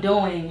about what I'm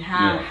doing,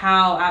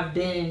 how I've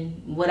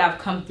been, what I've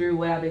come through,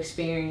 what I've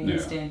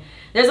experienced, and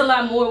there's a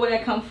lot more where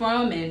that come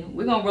from, and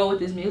we're gonna roll with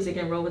this music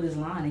and roll with this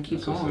line and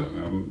keep going.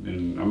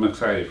 And I'm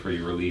excited for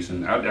your release,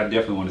 and I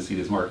definitely want to see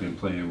this marketing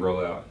plan and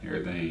roll out and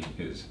everything,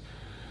 because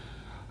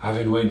I've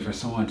been waiting for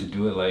someone to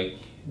do it like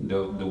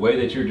the way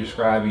that you're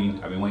describing.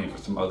 I've been waiting for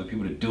some other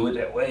people to do it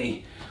that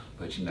way,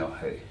 but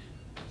hey,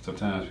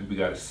 sometimes people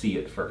got to see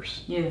it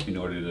first in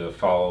order to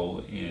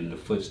follow in the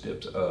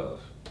footsteps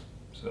of.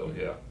 So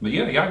but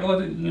y'all go,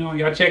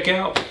 y'all check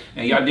out,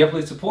 and y'all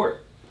definitely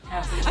support.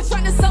 I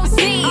try to sow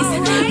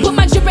seeds, but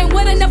my drip ain't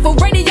wet enough for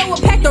radio or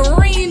packed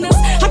arenas.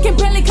 I can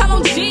barely call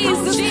on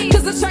Jesus,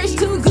 cause the church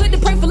too good to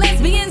pray for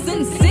lesbians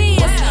and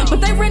sins.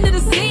 But they render the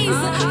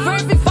season for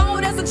every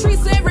fold as a tree,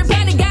 so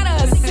everybody got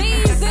a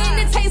season.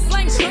 It tastes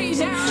like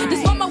treason.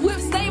 That's why my whip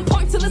stay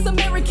parked till it's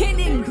American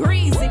and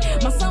greasy.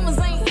 My summers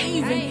ain't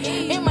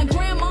even, and my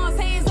grandma's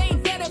hands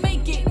ain't there to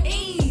make it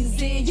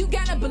easy. You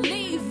gotta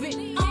believe it,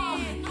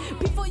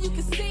 before you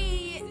can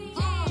see it.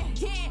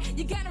 Yeah,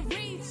 you gotta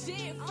reach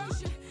it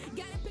first. You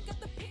gotta pick up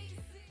the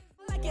pieces.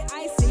 Like it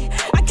icy.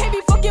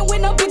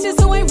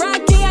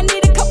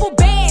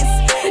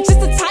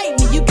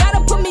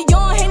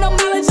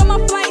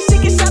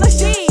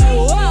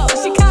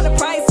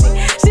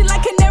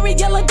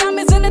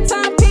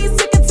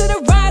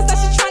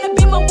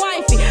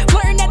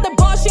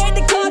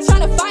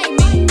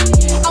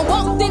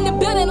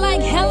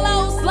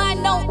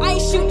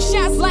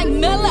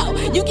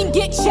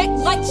 get checked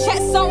like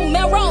checks on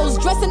Melrose.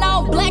 Dressing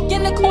all black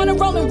in the corner,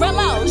 rolling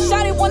rellos.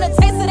 Shawty wanna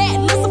taste of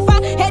that